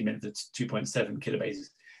with a telomere length of 2.7 kilobases.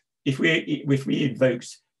 If we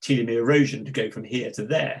invoked telomere erosion to go from here to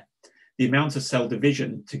there, the amount of cell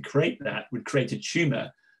division to create that would create a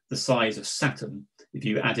tumor the size of Saturn if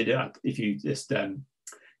you added it up, if you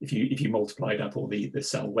multiplied up all the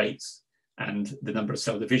cell weights and the number of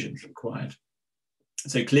cell divisions required.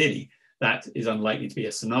 So clearly that is unlikely to be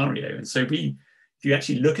a scenario. And so if you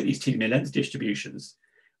actually look at these telomere length distributions,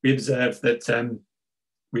 we observe that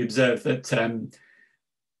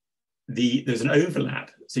there's an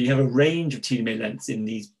overlap. So you have a range of telomere lengths in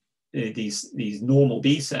these normal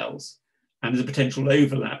B cells, and there's a potential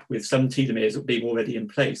overlap with some telomeres being already in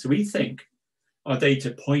place. So we think our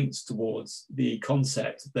data points towards the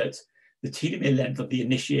concept that the telomere length of the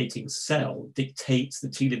initiating cell dictates the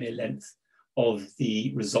telomere length of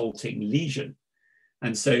the resulting lesion.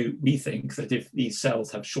 And so we think that if these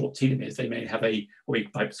cells have short telomeres, they may have what we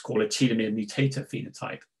might call a telomere mutator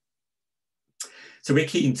phenotype. So we're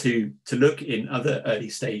keen to look in other early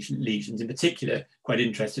stage lesions, in particular, quite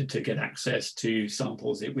interested to get access to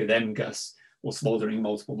samples with MGUS or smoldering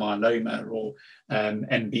multiple myeloma or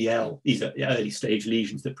MBL. These are early stage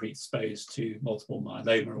lesions that predispose to multiple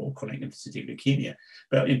myeloma or chronic lymphocytic leukemia.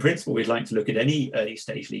 But in principle, we'd like to look at any early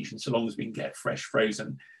stage lesions so long as we can get fresh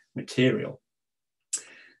frozen material.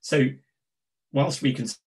 So whilst we can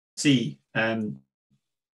see short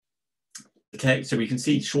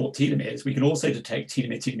telomeres, we can also detect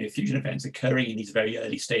telomere-telomere fusion events occurring in these very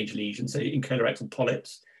early stage lesions. So in colorectal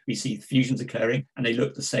polyps, we see fusions occurring, and they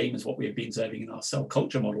look the same as what we have been observing in our cell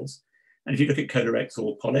culture models. And if you look at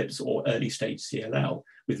colorectal polyps or early stage CLL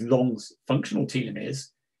with long functional telomeres,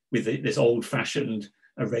 with this old-fashioned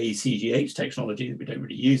array CGH technology that we don't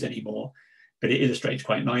really use anymore, but it illustrates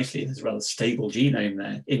quite nicely there's a rather stable genome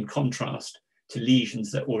there, in contrast to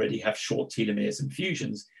lesions that already have short telomeres and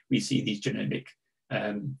fusions. We see these genomic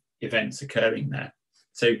events occurring there.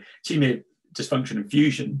 So telomere dysfunction and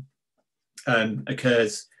fusion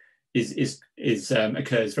occurs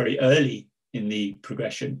very early in the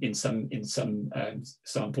progression in some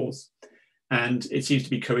samples, and it seems to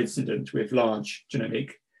be coincident with large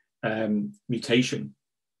genomic mutation.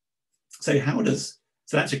 So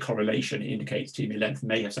that's a correlation. It indicates telomere length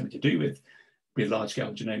may have something to do with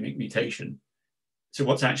large-scale genomic mutation. So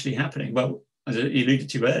what's actually happening? Well, as I alluded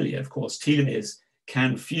to earlier, of course, telomeres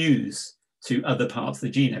can fuse to other parts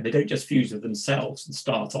of the genome. They don't just fuse with themselves and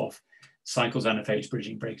start off cycles, anaphase,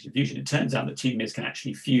 bridging, breakage, fusion. It turns out that telomeres can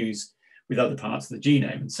actually fuse with other parts of the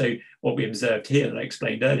genome. And so what we observed here that I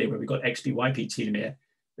explained earlier, where we've got XBYP telomere,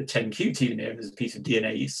 the 10q telomere, and there's a piece of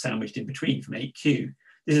DNA sandwiched in between from 8q.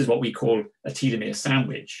 This is what we call a telomere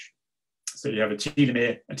sandwich. So you have a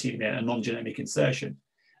telomere, a non-genomic insertion.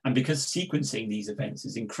 And because sequencing these events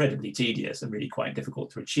is incredibly tedious and really quite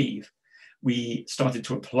difficult to achieve, we started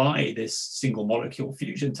to apply this single molecule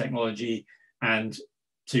fusion technology and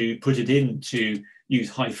to put it in to use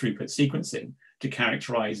high throughput sequencing to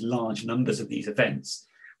characterize large numbers of these events,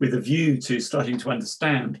 with a view to starting to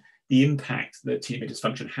understand the impact that telomere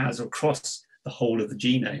dysfunction has across the whole of the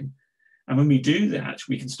genome. And when we do that,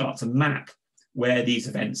 we can start to map where these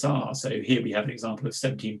events are. So here we have an example of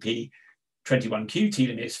 17p 21q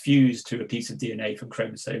telomeres fused to a piece of DNA from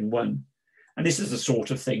chromosome 1. And this is the sort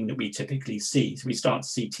of thing that we typically see. So we start to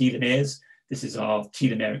see telomeres. This is our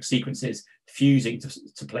telomeric sequences fusing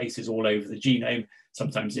to places all over the genome.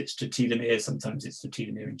 Sometimes it's to telomeres, sometimes it's to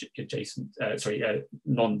telomere adjacent,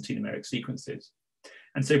 non-telomeric sequences.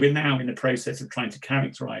 And so we're now in the process of trying to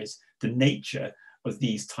characterize the nature of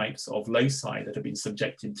these types of loci that have been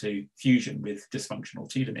subjected to fusion with dysfunctional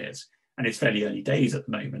telomeres. And it's fairly early days at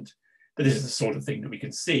the moment. But this is the sort of thing that we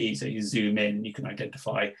can see. So you zoom in, you can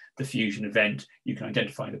identify the fusion event, you can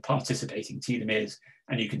identify the participating telomeres,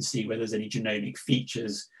 and you can see whether there's any genomic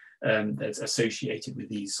features that's associated with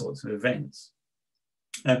these sorts of events.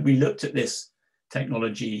 We looked at this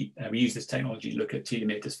technology, we used this technology to look at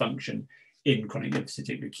telomere dysfunction in chronic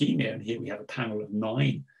lymphocytic leukemia. And here we have a panel of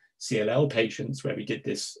 9 CLL patients where we did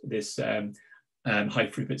this high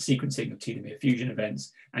throughput sequencing of telomere fusion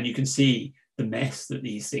events. And you can see the mess that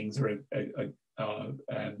these things are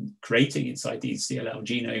creating inside these CLL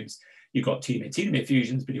genomes. You've got telomere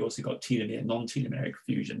fusions, but you also got telomere non-telomeric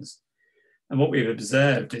fusions. And what we've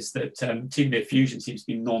observed is that telomere fusion seems to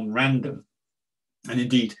be non-random. And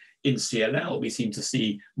indeed, in CLL, we seem to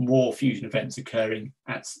see more fusion events occurring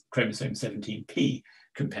at chromosome 17p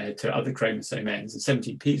compared to other chromosome ends. And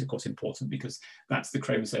 17p is, of course, important because that's the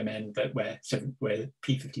chromosome end where the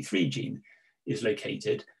p53 gene is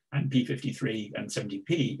located. And p53 and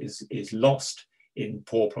 17p is lost in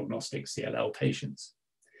poor prognostic CLL patients.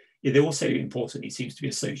 It also importantly seems to be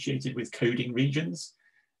associated with coding regions.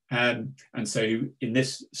 And so in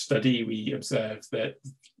this study, we observed that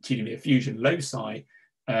telomere fusion loci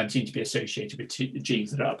seem to be associated with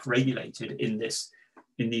genes that are upregulated in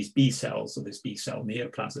these B cells, or this B cell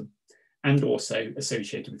neoplasm, and also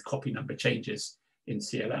associated with copy number changes in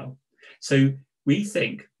CLL. So we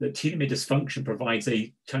think that telomere dysfunction provides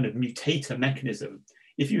a kind of mutator mechanism.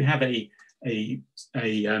 If you have a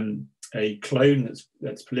clone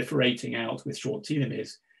that's proliferating out with short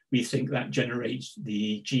telomeres, we think that generates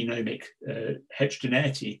the genomic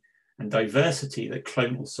heterogeneity and diversity that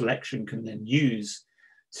clonal selection can then use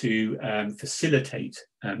to facilitate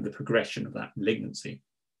the progression of that malignancy.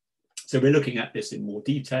 So we're looking at this in more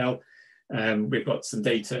detail. We've got some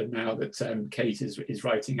data now that Kate is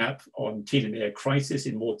writing up on telomere crisis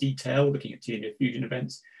in more detail, looking at telomere fusion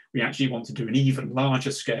events. We actually want to do an even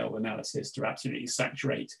larger scale analysis to absolutely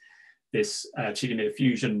saturate this telomere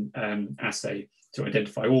fusion assay to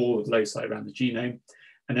identify all the loci around the genome.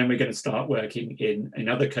 And then we're going to start working in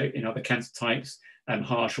other cancer types.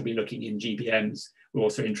 Harsh will be looking in GBMs. We're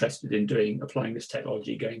also interested in applying this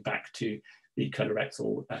technology going back to the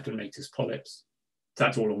colorectal adenomatous polyps.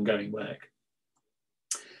 That's all ongoing work.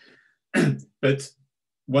 But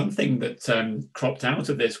one thing that cropped out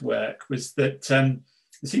of this work was that there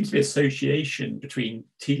seems to be association between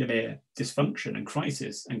telomere dysfunction and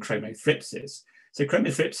crisis and chromothripsis. So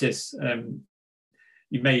chromothripsis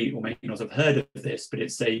you may or may not have heard of this, but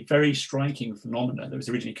it's a very striking phenomenon that was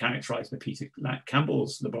originally characterized by Peter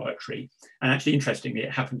Campbell's laboratory. And actually, interestingly,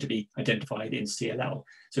 it happened to be identified in CLL.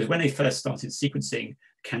 So when they first started sequencing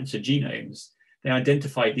cancer genomes, they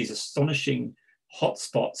identified these astonishing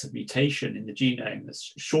hotspots of mutation in the genome, the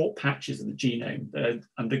short patches of the genome that had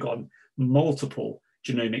undergone multiple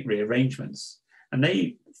genomic rearrangements. And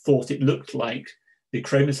they thought it looked like the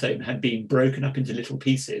chromosome had been broken up into little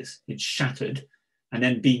pieces, it shattered, and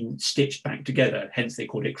then been stitched back together. Hence they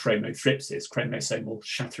called it chromothripsis, chromosomal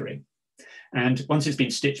shattering. And once it's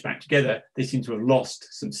been stitched back together, they seem to have lost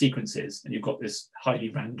some sequences, and you've got this highly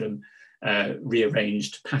random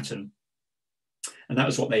rearranged pattern. And that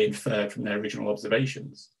was what they inferred from their original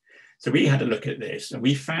observations. So we had a look at this, and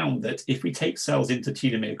we found that if we take cells into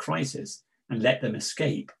telomere crisis and let them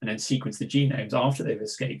escape and then sequence the genomes after they've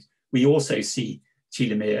escaped, we also see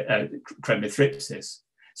telomere chromothripsis.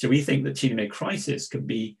 So we think that telomere crisis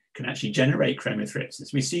can actually generate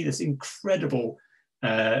chromothripsis. We see this incredible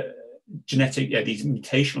these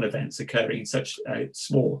mutational events occurring in such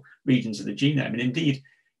small regions of the genome. And indeed,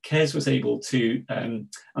 Kes was able to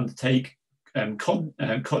undertake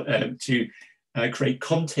create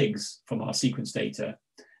contigs from our sequence data,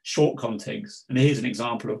 short contigs. And here's an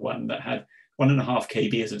example of one that had 1.5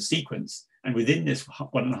 kb of sequence. And within this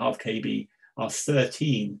 1.5 kb are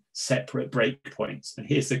 13 separate breakpoints. And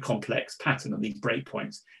here's the complex pattern of these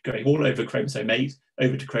breakpoints going all over chromosome 8,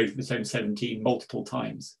 over to chromosome 17 multiple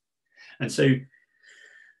times. And so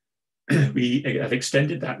we have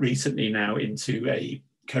extended that recently now into a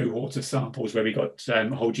cohort of samples where we got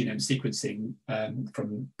whole genome sequencing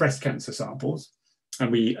from breast cancer samples.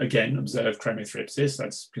 And we again observed chromothripsis.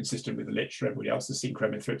 That's consistent with the literature. Everybody else has seen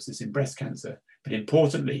chromothripsis in breast cancer. But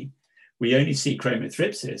importantly, we only see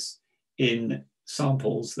chromothripsis in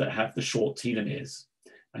samples that have the short telomeres.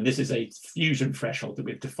 And this is a fusion threshold that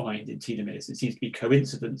we've defined in telomeres. It seems to be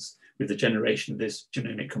coincidence with the generation of this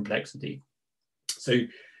genomic complexity. So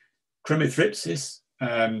chromothripsis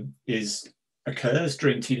occurs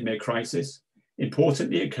during telomere crisis.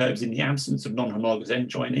 Importantly, it occurs in the absence of non-homologous end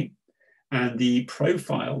joining. And the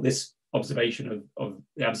profile, this observation of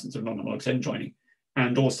the absence of non-homologous end joining,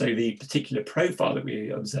 and also the particular profile that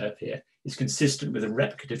we observe here, is consistent with a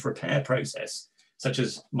replicative repair process, such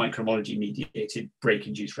as microhomology-mediated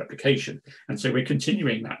break-induced replication. And so we're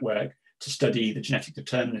continuing that work to study the genetic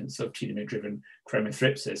determinants of telomere-driven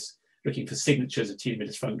chromothripsis, looking for signatures of telomere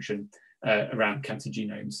dysfunction around cancer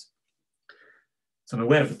genomes. So I'm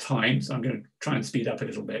aware of the time, so I'm going to try and speed up a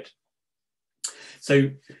little bit.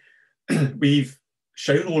 So we've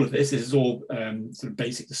shown all of this. This is all sort of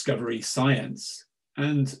basic discovery science.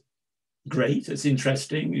 And great, it's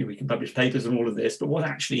interesting. We can publish papers on all of this, but what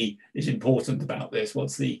actually is important about this?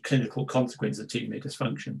 What's the clinical consequence of telomere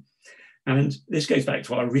dysfunction? And this goes back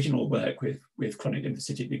to our original work with chronic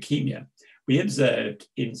lymphocytic leukemia. We observed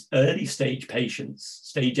in early stage patients,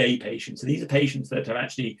 stage A patients, so these are patients that have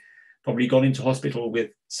actually probably gone into hospital with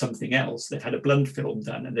something else. They've had a blood film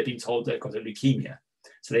done and they've been told they've got a leukemia.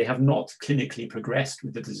 So they have not clinically progressed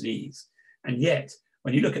with the disease. And yet,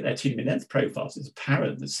 when you look at their telomere length profiles, it's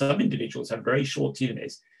apparent that some individuals have very short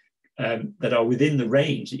telomeres that are within the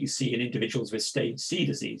range that you see in individuals with stage C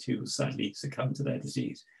disease who will sadly succumb to their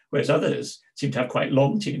disease, whereas others seem to have quite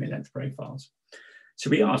long telomere length profiles. So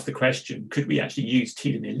we asked the question, could we actually use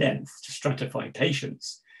telomere length to stratify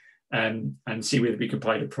patients and see whether we could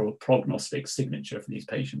provide a prognostic signature for these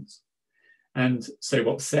patients? And so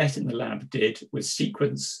what Seth in the lab did was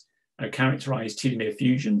sequence characterized telomere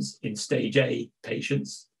fusions in stage A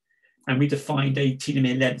patients, and we defined a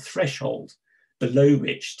telomere length threshold below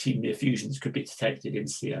which telomere fusions could be detected in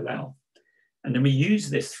CLL. And then we used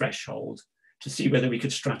this threshold to see whether we could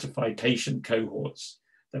stratify patient cohorts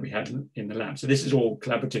that we had in the lab. So this is all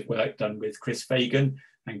collaborative work done with Chris Fagan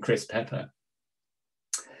and Chris Pepper.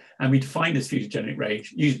 And we defined this fusogenic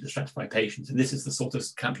range using to stratify patients. And this is the sort of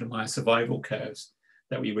Kaplan-Meier survival curves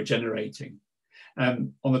that we were generating.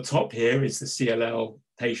 On the top here is the CLL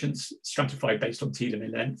patients stratified based on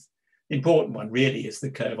telomere length. The important one really is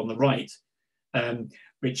the curve on the right,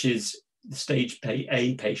 which is the stage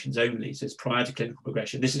A patients only, so it's prior to clinical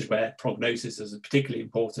progression. This is where prognosis is particularly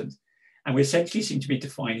important. And we essentially seem to be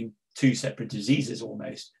defining two separate diseases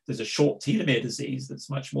almost. There's a short telomere disease that's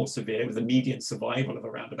much more severe with a median survival of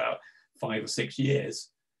around about 5 or 6 years,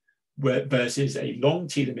 versus a long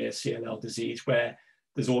telomere CLL disease where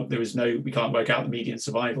we can't work out the median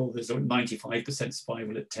survival. There's a 95%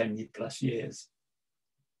 survival at 10 plus years.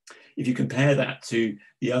 If you compare that to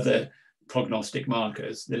the other prognostic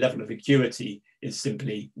markers, the level of acuity is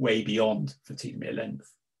simply way beyond for telomere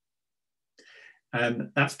length.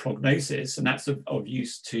 that's prognosis, and that's of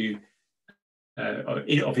use to,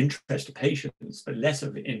 of interest to patients, but less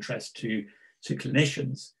of interest to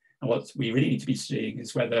clinicians. And what we really need to be seeing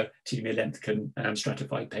is whether telomere length can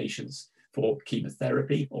stratify patients for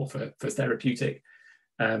chemotherapy or for therapeutic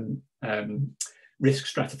risk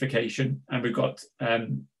stratification. And we've got,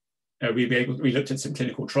 we looked at some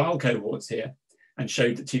clinical trial cohorts here and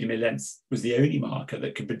showed that telomere length was the only marker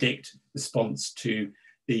that could predict response to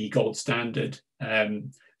the gold standard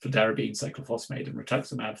fludarabine, cyclophosphamide, and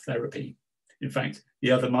rituximab therapy. In fact,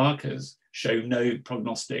 the other markers show no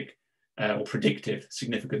prognostic or predictive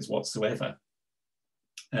significance whatsoever.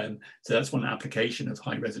 So that's one application of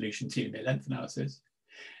high-resolution telomere length analysis.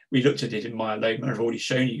 We looked at it in myeloma. I've already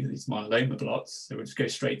shown you these myeloma plots, so we'll just go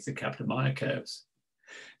straight to the Kaplan-Meier curves.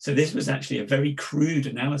 So this was actually a very crude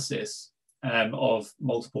analysis of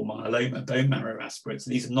multiple myeloma bone marrow aspirates.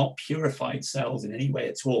 These are not purified cells in any way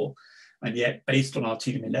at all. And yet, based on our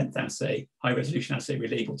telomere length assay, high-resolution assay, we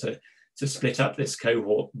were able to split up this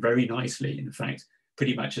cohort very nicely. In fact,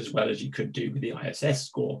 pretty much as well as you could do with the ISS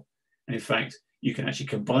score. And in fact, you can actually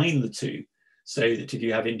combine the two so that if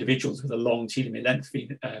you have individuals with a long telomere length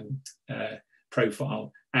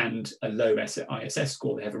profile and a low ISS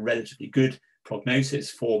score, they have a relatively good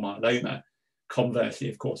prognosis for myeloma. Conversely,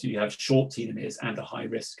 of course, if you have short telomeres and a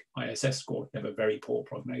high-risk ISS score, you have a very poor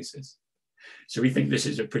prognosis. So we think this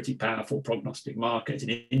is a pretty powerful prognostic marker. It's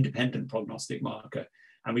an independent prognostic marker.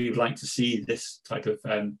 And we would like to see this type of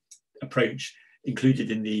approach included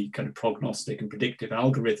in the kind of prognostic and predictive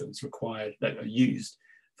algorithms required that are used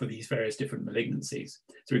for these various different malignancies.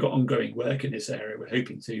 So we've got ongoing work in this area. We're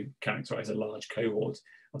hoping to characterize a large cohort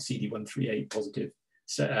of CD138 positive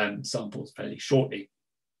samples fairly shortly.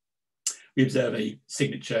 We observe a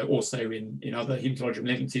signature also in other hematologic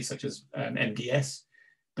malignancies such as MDS,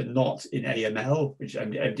 but not in AML, which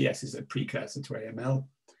MDS is a precursor to AML.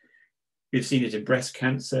 We've seen it in breast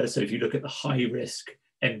cancer. So if you look at the high risk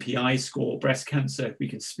MPI score breast cancer, we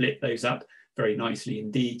can split those up very nicely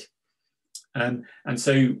indeed. And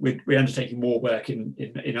so we're undertaking more work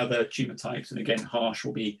in other tumor types. And again, Harsh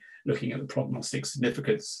will be looking at the prognostic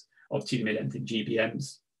significance of telomere length in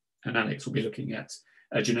GBMs. And Alex will be looking at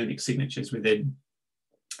genomic signatures within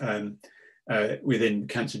cancer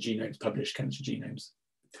genomes, published cancer genomes.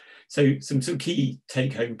 So some key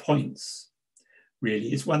take-home points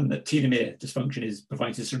really is one that telomere dysfunction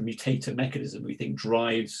provides a sort of mutator mechanism we think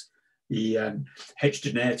drives the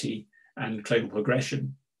heterogeneity and clonal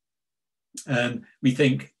progression. We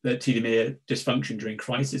think that telomere dysfunction during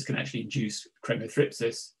crisis can actually induce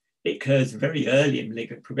chromothripsis. It occurs very early in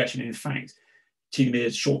malignant progression. In fact,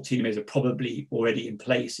 short telomeres are probably already in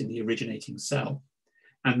place in the originating cell.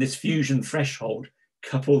 And this fusion threshold,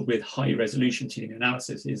 coupled with high resolution telomere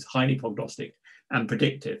analysis, is highly prognostic and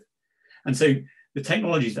predictive. And so the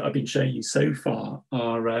technologies that I've been showing you so far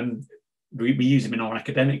are, we use them in our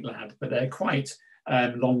academic lab, but they're quite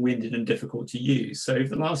long-winded and difficult to use. So over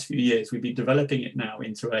the last few years, we've been developing it now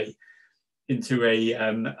into a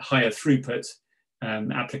higher throughput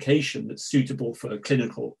application that's suitable for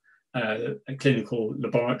clinical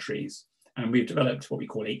laboratories. And we've developed what we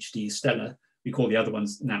call HD Stellar. We call the other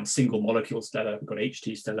ones now single molecule Stellar. We've got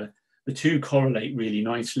HT Stellar. The two correlate really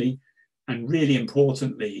nicely. And really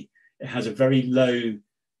importantly, it has a very low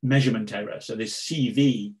measurement error. So this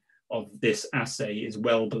CV of this assay is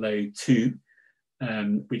well below 2,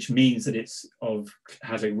 which means that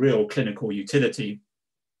has a real clinical utility.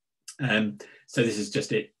 So this is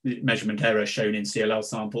just measurement error shown in CLL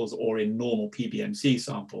samples or in normal PBMC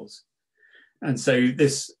samples. And so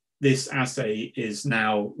this assay is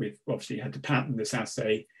now, we've obviously had to patent this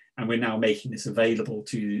assay, and we're now making this available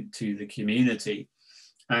to the community.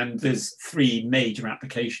 And there's 3 major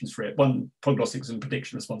applications for it. One, prognostics and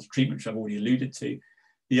prediction response treatment, which I've already alluded to.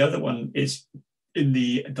 The other one is in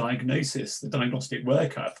the diagnosis, the diagnostic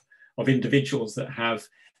workup of individuals that have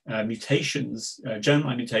mutations,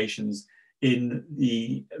 germline mutations in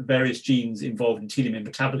the various genes involved in telomere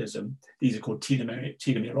metabolism. These are called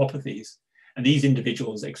telomeropathies. And these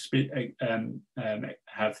individuals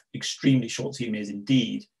have extremely short telomeres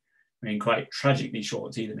indeed, I mean, quite tragically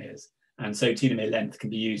short telomeres. And so telomere length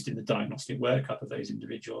can be used in the diagnostic workup of those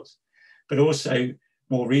individuals. But also,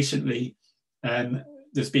 more recently,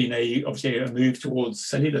 there's been obviously a move towards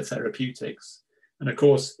cellular therapeutics. And of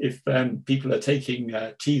course, if people are taking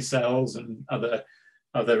T cells and other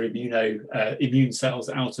immune cells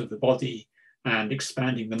out of the body and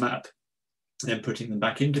expanding them up and putting them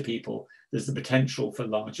back into people, there's the potential for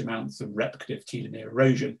large amounts of replicative telomere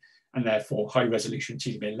erosion, and therefore high resolution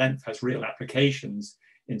telomere length has real applications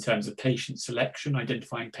in terms of patient selection,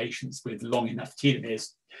 identifying patients with long enough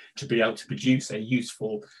telomeres to be able to produce a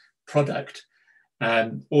useful product.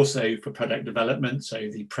 Also for product development, so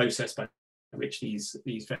the process by which these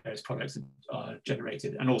various products are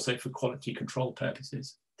generated, and also for quality control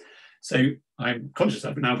purposes. So I'm conscious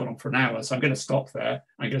I've now gone on for an hour, so I'm going to stop there.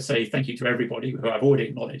 I'm going to say thank you to everybody who I've already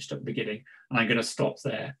acknowledged at the beginning, and I'm going to stop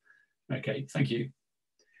there. Okay, thank you.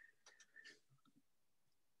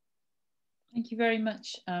 Thank you very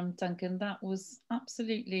much, Duncan. That was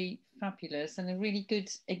absolutely fabulous and a really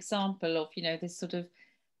good example of, you know, this sort of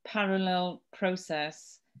parallel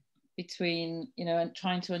process between, you know, and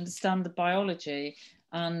trying to understand the biology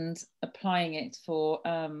and applying it for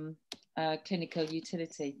clinical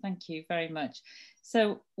utility. Thank you very much.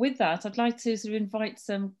 So with that, I'd like to sort of invite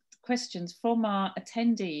some questions from our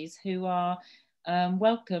attendees who are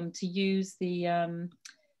welcome to use the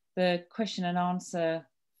question and answer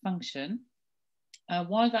function.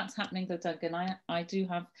 While that's happening though, Duncan, I do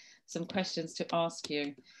have some questions to ask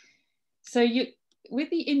you. So with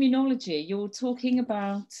the immunology, you're talking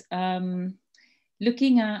about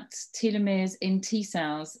looking at telomeres in T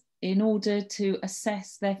cells in order to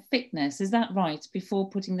assess their fitness. Is that right,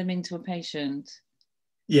 before putting them into a patient?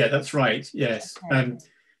 Yeah, that's right, yes. Okay.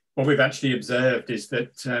 What we've actually observed is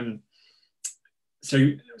that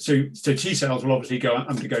so T cells will obviously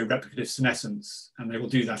undergo replicative senescence, and they will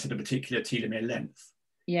do that at a particular telomere length.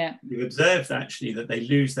 Yeah. We've observed actually that they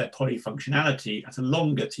lose their polyfunctionality at a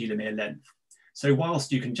longer telomere length. So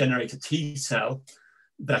whilst you can generate a T cell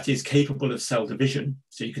that is capable of cell division,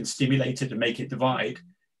 so you can stimulate it and make it divide,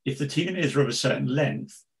 if the telomeres are of a certain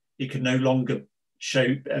length, it can no longer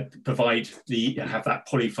have that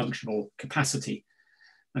polyfunctional capacity.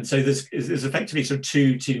 And so there's effectively sort of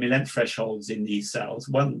two telomere length thresholds in these cells,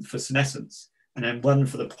 one for senescence, and then one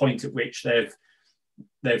for the point at which they've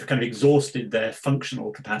kind of exhausted their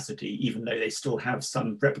functional capacity, even though they still have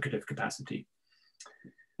some replicative capacity.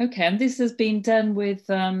 Okay, and this has been done with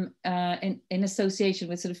in association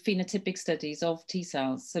with sort of phenotypic studies of T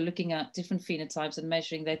cells, so looking at different phenotypes and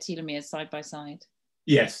measuring their telomeres side by side.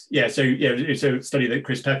 Yes, yeah. So yeah, it's a study that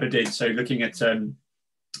Chris Pepper did. So looking at so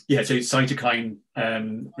cytokine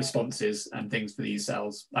responses and things for these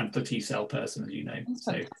cells and for T cell person, as you know. That's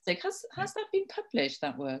fantastic. Has that been published,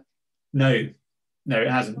 that work? No, it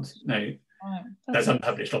hasn't. No, right. That's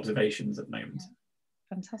unpublished observations at the moment. Yeah.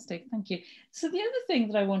 Fantastic, thank you. So the other thing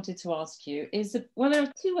that I wanted to ask you is, well, there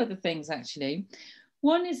are two other things actually.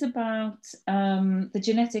 One is about the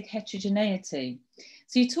genetic heterogeneity.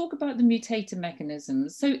 So you talk about the mutator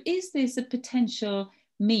mechanisms. So is this a potential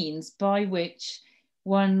means by which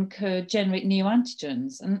one could generate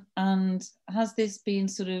neoantigens? And has this been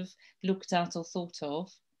sort of looked at or thought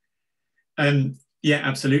of? Yeah,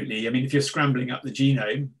 absolutely. I mean, if you're scrambling up the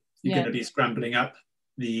genome, you're going to be scrambling up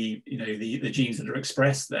the genes that are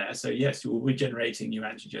expressed there. So yes, we're generating new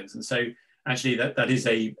antigens, and so actually that is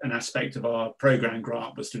an aspect of our program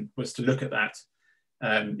grant was to look at that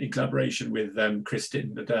in collaboration with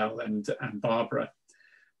Kristin Liddell and Barbara.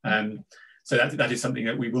 So that is something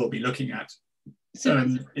that we will be looking at. So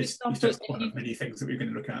it's just one of many things that we're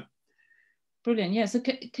going to look at. Brilliant. Yeah. So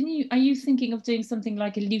are you thinking of doing something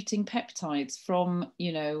like eluting peptides from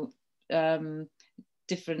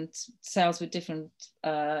different cells with different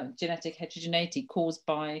genetic heterogeneity caused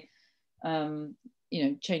by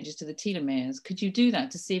changes to the telomeres? Could you do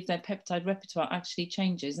that to see if their peptide repertoire actually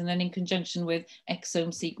changes, and then in conjunction with exome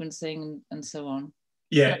sequencing and so on?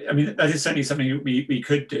 Yeah, I mean, that is certainly something we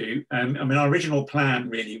could do. I mean, our original plan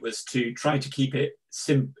really was to try to keep it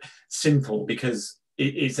simple, because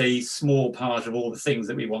it is a small part of all the things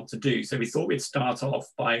that we want to do. So we thought we'd start off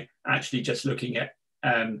by actually just looking at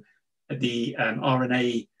the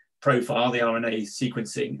RNA profile, the RNA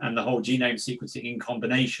sequencing, and the whole genome sequencing in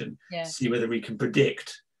combination, to see whether we can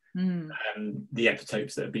predict the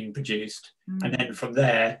epitopes that are being produced. And then from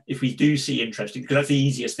there, if we do see interesting, because that's the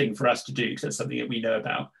easiest thing for us to do, because that's something that we know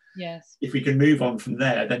about. Yes. If we can move on from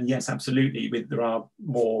there, then yes, absolutely. There are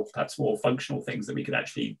perhaps more functional things that we could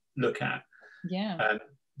actually look at. Yeah.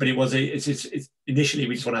 But it's initially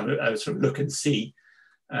we just want to have a sort of look and see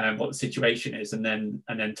what the situation is, and then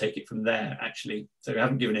take it from there, actually. So we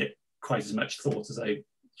haven't given it quite as much thought as I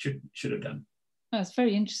should have done. That's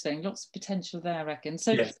very interesting. Lots of potential there, I reckon.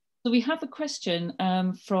 So, So we have a question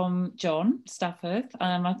from John Stafford.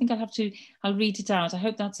 I think I'll read it out. I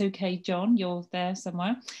hope that's okay, John. You're there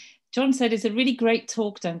somewhere. John said, "It's a really great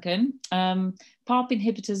talk, Duncan. PARP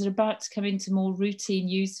inhibitors are about to come into more routine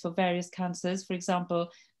use for various cancers, for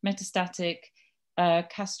example, metastatic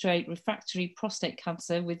castrate refractory prostate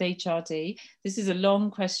cancer with HRD." This is a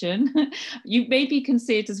long question. Maybe you can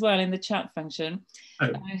see it as well in the chat function.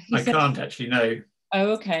 I can't actually, no.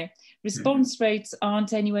 Oh, okay. Response rates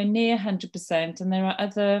aren't anywhere near 100%, and there are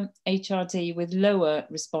other HRD with lower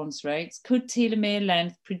response rates. Could telomere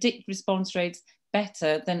length predict response rates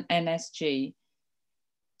better than NSG?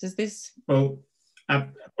 Does this? Well,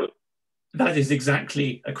 that is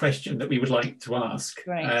exactly a question that we would like to ask.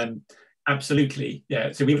 Right. Absolutely,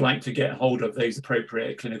 yeah. So we'd like to get hold of those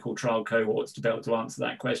appropriate clinical trial cohorts to be able to answer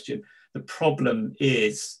that question. The problem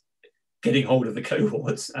is getting hold of the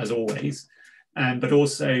cohorts, as always, but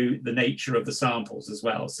also the nature of the samples as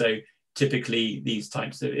well. So typically these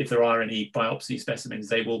types of, if there are any biopsy specimens,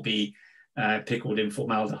 they will be pickled in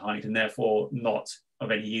formaldehyde and therefore not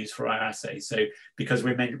of any use for our assay. So because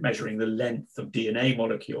we're measuring the length of DNA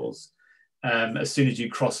molecules, as soon as you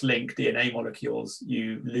cross-link DNA molecules,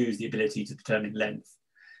 you lose the ability to determine length.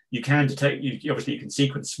 You can detect, obviously you can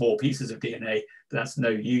sequence small pieces of DNA, but that's no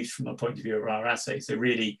use from the point of view of our assay. So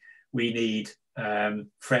really, we need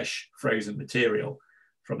fresh frozen material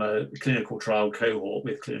from a clinical trial cohort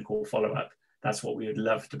with clinical follow-up. That's what we would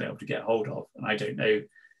love to be able to get hold of. And I don't know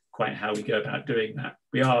quite how we go about doing that.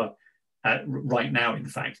 We are right now, in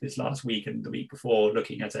fact, this last week and the week before,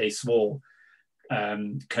 looking at a small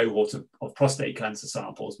cohort of prostate cancer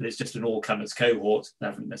samples, but it's just an all-comers cohort. They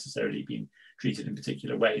haven't necessarily been treated in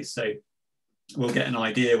particular ways. So we'll get an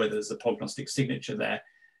idea whether there's a prognostic signature there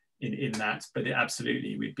in that, but it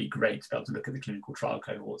absolutely would be great to be able to look at the clinical trial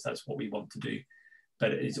cohorts. That's what we want to do.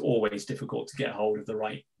 But it's always difficult to get hold of the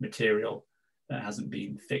right material that hasn't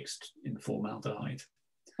been fixed in formaldehyde.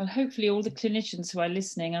 Well, hopefully all the clinicians who are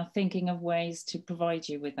listening are thinking of ways to provide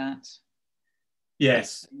you with that.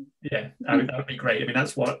 Yes, yeah, that would be great. I mean,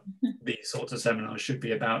 that's what these sorts of seminars should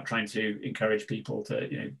be about, trying to encourage people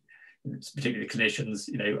to, particularly clinicians,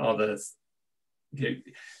 others.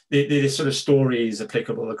 The sort of story is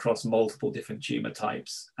applicable across multiple different tumor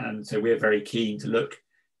types, and so we're very keen to look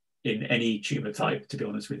in any tumor type, to be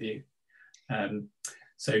honest with you.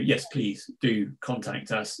 So yes, please do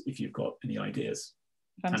contact us if you've got any ideas.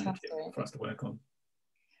 Fantastic. For us to work on.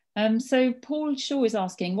 So Paul Shaw is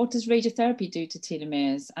asking, what does radiotherapy do to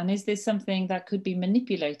telomeres, and is this something that could be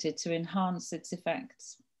manipulated to enhance its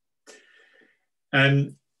effects?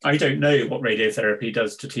 I don't know what radiotherapy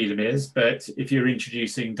does to telomeres, but if you're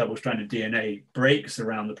introducing double-stranded DNA breaks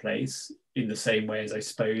around the place in the same way as I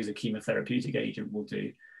suppose a chemotherapeutic agent will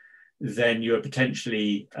do, then you're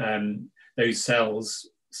potentially, those cells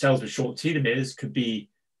with short telomeres could be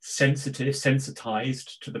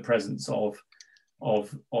sensitized to the presence of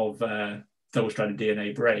double-stranded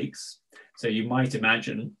DNA breaks. So you might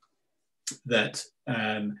imagine that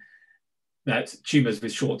that tumors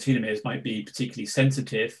with short telomeres might be particularly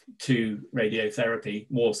sensitive to radiotherapy,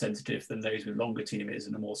 more sensitive than those with longer telomeres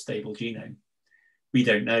and a more stable genome. We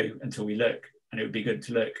don't know until we look, and it would be good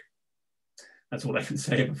to look. That's all I can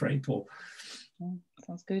say, I'm afraid, Paul. Oh,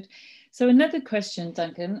 sounds good. So another question,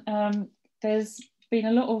 Duncan. There's been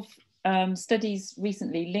a lot of studies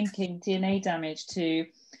recently linking DNA damage to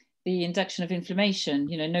the induction of inflammation,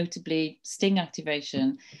 notably sting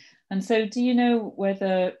activation. And so do you know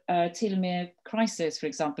whether telomere crisis, for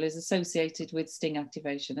example, is associated with sting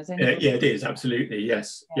activation? Yeah, it is, absolutely,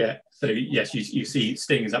 yes. Yeah. So yes, you see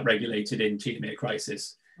sting is upregulated in telomere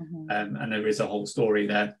crisis. And there is a whole story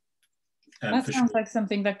there. That sounds like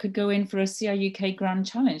something that could go in for a CIUK Grand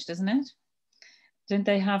Challenge, doesn't it? Don't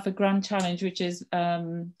they have a Grand Challenge which is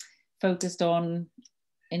focused on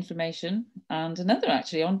inflammation, and another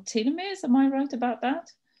actually on telomeres? Am I right about that?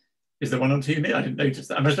 Is there one on telomere? I didn't notice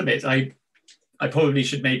that. I must admit, I probably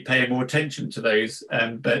should pay more attention to those,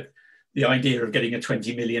 but the idea of getting a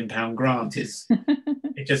 £20 million grant is,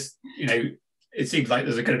 it just, it seems like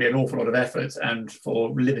there's going to be an awful lot of effort and for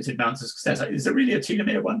limited amounts of success. Is there really a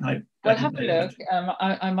telomere one? I'll have a look.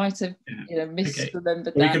 I might have misremembered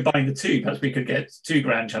that. We could bind the two. Perhaps we could get 2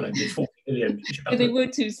 grand challenges, 40 million. But they were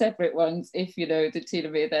 2 separate ones. If the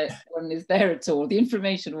telomere that one is there at all, the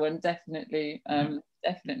inflammation one definitely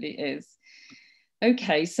definitely is.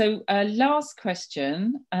 Okay, so last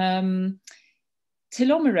question.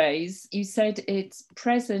 Telomerase, you said it's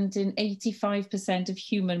present in 85% of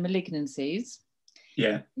human malignancies.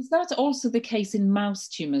 Yeah. Is that also the case in mouse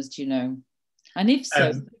tumours, do you know? And if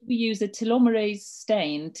so, could we use a telomerase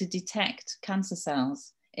stain to detect cancer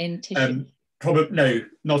cells in tissue? Probably no,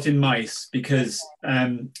 not in mice, because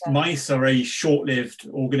mice are a short-lived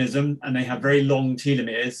organism and they have very long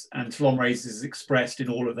telomeres, and telomerase is expressed in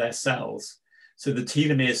all of their cells. So the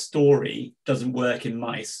telomere story doesn't work in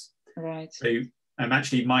mice. Right. So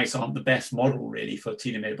actually mice aren't the best model really for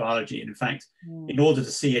telomere biology. And in fact, in order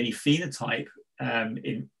to see any phenotype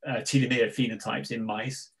in telomere phenotypes in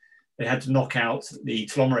mice, they had to knock out the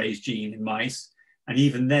telomerase gene in mice And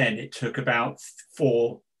even then, it took about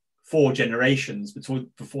four generations before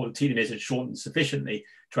the telomeres had shortened sufficiently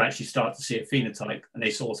to actually start to see a phenotype, and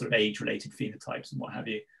they saw sort of age-related phenotypes and what have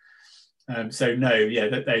you. So no, yeah,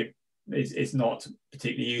 it's not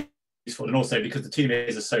particularly useful. And also because the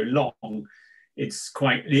telomeres are so long, it's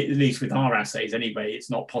quite, at least with our assays anyway, it's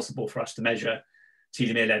not possible for us to measure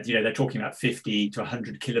telomere length. You know, they're talking about 50 to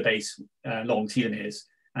 100 kilobase long telomeres.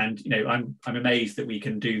 And, you know, I'm amazed that we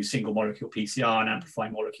can do single molecule PCR and amplify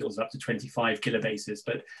molecules up to 25 kilobases,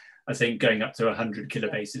 but I think going up to 100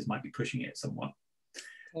 kilobases might be pushing it somewhat.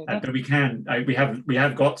 But we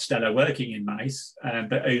have got Stella working in mice,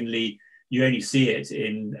 but you only see it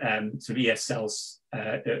in sort of ES cells,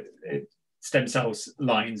 stem cells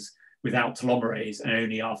lines without telomerase, and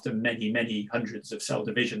only after many hundreds of cell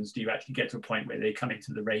divisions do you actually get to a point where they come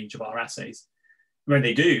into the range of our assays. When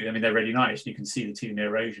they do, I mean, they're really nice. You can see the telomere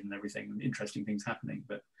erosion and everything, and interesting things happening,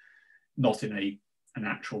 but not in an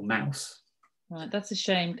actual mouse. Right, that's a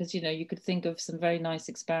shame, because, you know, you could think of some very nice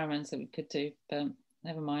experiments that we could do, but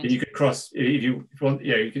never mind. You could cross, if you want,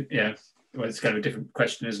 you know, you could, yeah. Well, it's kind of a different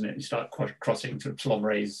question, isn't it? You start crossing to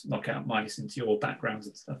telomerase knockout mice into your backgrounds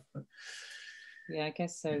and stuff. But, yeah, I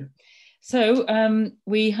guess so. Yeah. So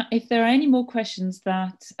if there are any more questions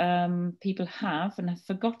that people have and have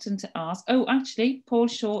forgotten to ask, oh, actually, Paul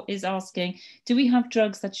Shaw is asking, do we have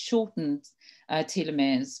drugs that shorten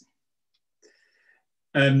telomeres?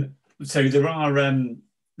 So there are,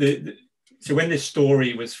 so when this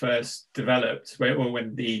story was first developed,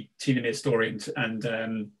 when the telomere story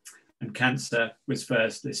and cancer was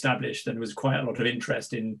first established, and there was quite a lot of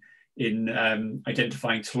interest in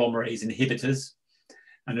identifying telomerase inhibitors.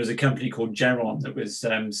 And there was a company called Geron that was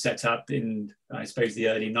set up in, I suppose, the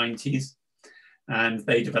early 90s. And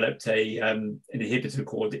they developed an inhibitor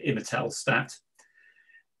called imetelstat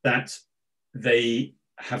that they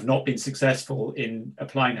have not been successful in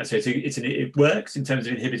applying that. So it works in terms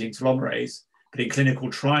of inhibiting telomerase, but in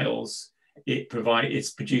clinical trials,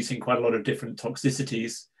 it's producing quite a lot of different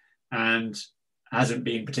toxicities and hasn't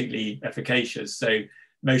been particularly efficacious. So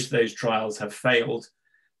most of those trials have failed.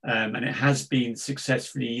 And it has been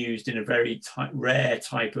successfully used in a very rare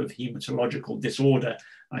type of hematological disorder.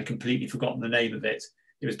 I completely forgotten the name of it.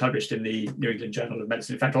 It was published in the New England Journal of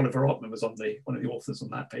Medicine. In fact, Oliver Ottman was one of the authors on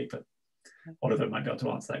that paper. Oliver might be able to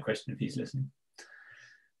answer that question if he's listening.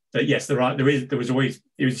 But yes, there was always,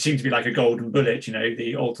 it seemed to be like a golden bullet, you know,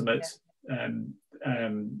 the ultimate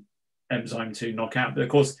enzyme to knock out. But of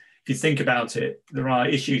course, if you think about it, there are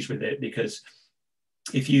issues with it, because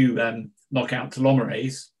if you knock out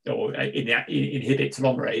telomerase or inhibit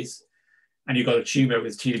telomerase, and you've got a tumor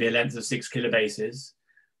with telomere length of 6 kilobases,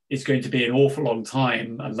 it's going to be an awful long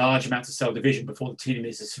time, a large amount of cell division before the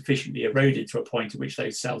telomeres are sufficiently eroded to a point at which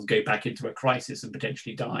those cells go back into a crisis and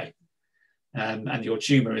potentially die. And your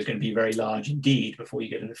tumor is going to be very large indeed before you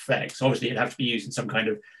get an effect. So obviously it'd have to be used in some kind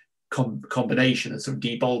of combination, a sort of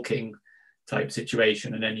debulking type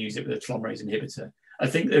situation, and then use it with a telomerase inhibitor. I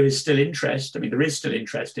think there is still interest. I mean, there is still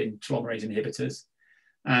interest in telomerase inhibitors.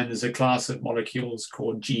 And there's a class of molecules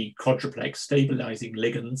called G quadruplex stabilizing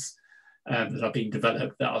ligands that are being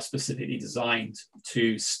developed that are specifically designed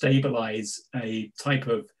to stabilize a type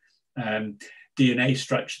of DNA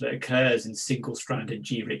structure that occurs in single-stranded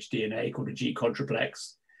G-rich DNA called a G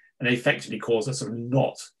quadruplex. And they effectively cause a sort of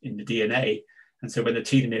knot in the DNA. And so when the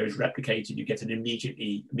telomere is replicated, you get an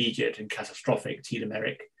immediate and catastrophic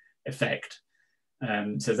telomeric effect.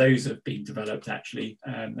 So those have been developed actually,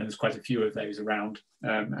 and there's quite a few of those around,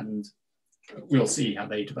 and we'll see how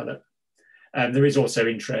they develop. There is also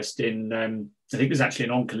interest in, I think there's actually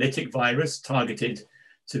an oncolytic virus targeted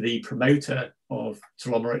to the promoter of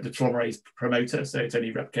the telomerase promoter. So it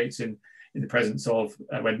only replicates in the presence of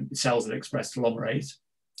when cells that express telomerase.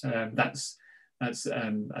 That's I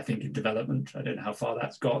think in development. I don't know how far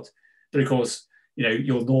that's got, but of course, you know,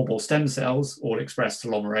 your normal stem cells all express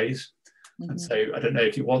telomerase. And so I don't know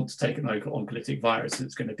if you want to take an oncolytic virus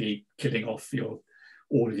that's going to be killing off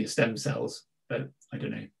all of your stem cells, but I don't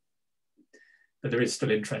know. But there is still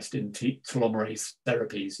interest in telomerase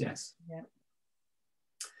therapies, yes. Yeah.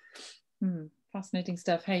 Fascinating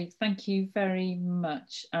stuff. Hey, thank you very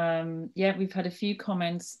much. Yeah, we've had a few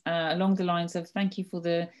comments along the lines of thank you for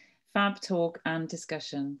the fab talk and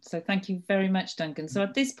discussion. So thank you very much, Duncan. So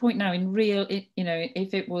at this point now, in real, you know,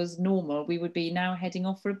 if it was normal, we would be now heading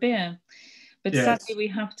off for a beer. But yes, sadly, we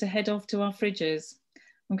have to head off to our fridges.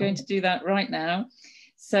 I'm going to do that right now.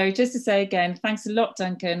 So just to say again, thanks a lot,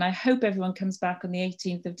 Duncan. I hope everyone comes back on the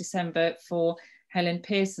 18th of December for Helen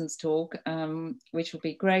Pearson's talk, which will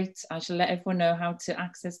be great. I shall let everyone know how to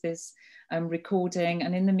access this recording.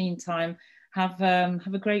 And in the meantime, have a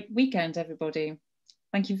great weekend, everybody.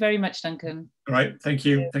 Thank you very much, Duncan. All right, thank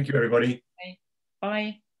you. Thank you, everybody. Okay.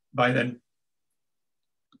 Bye. Bye then.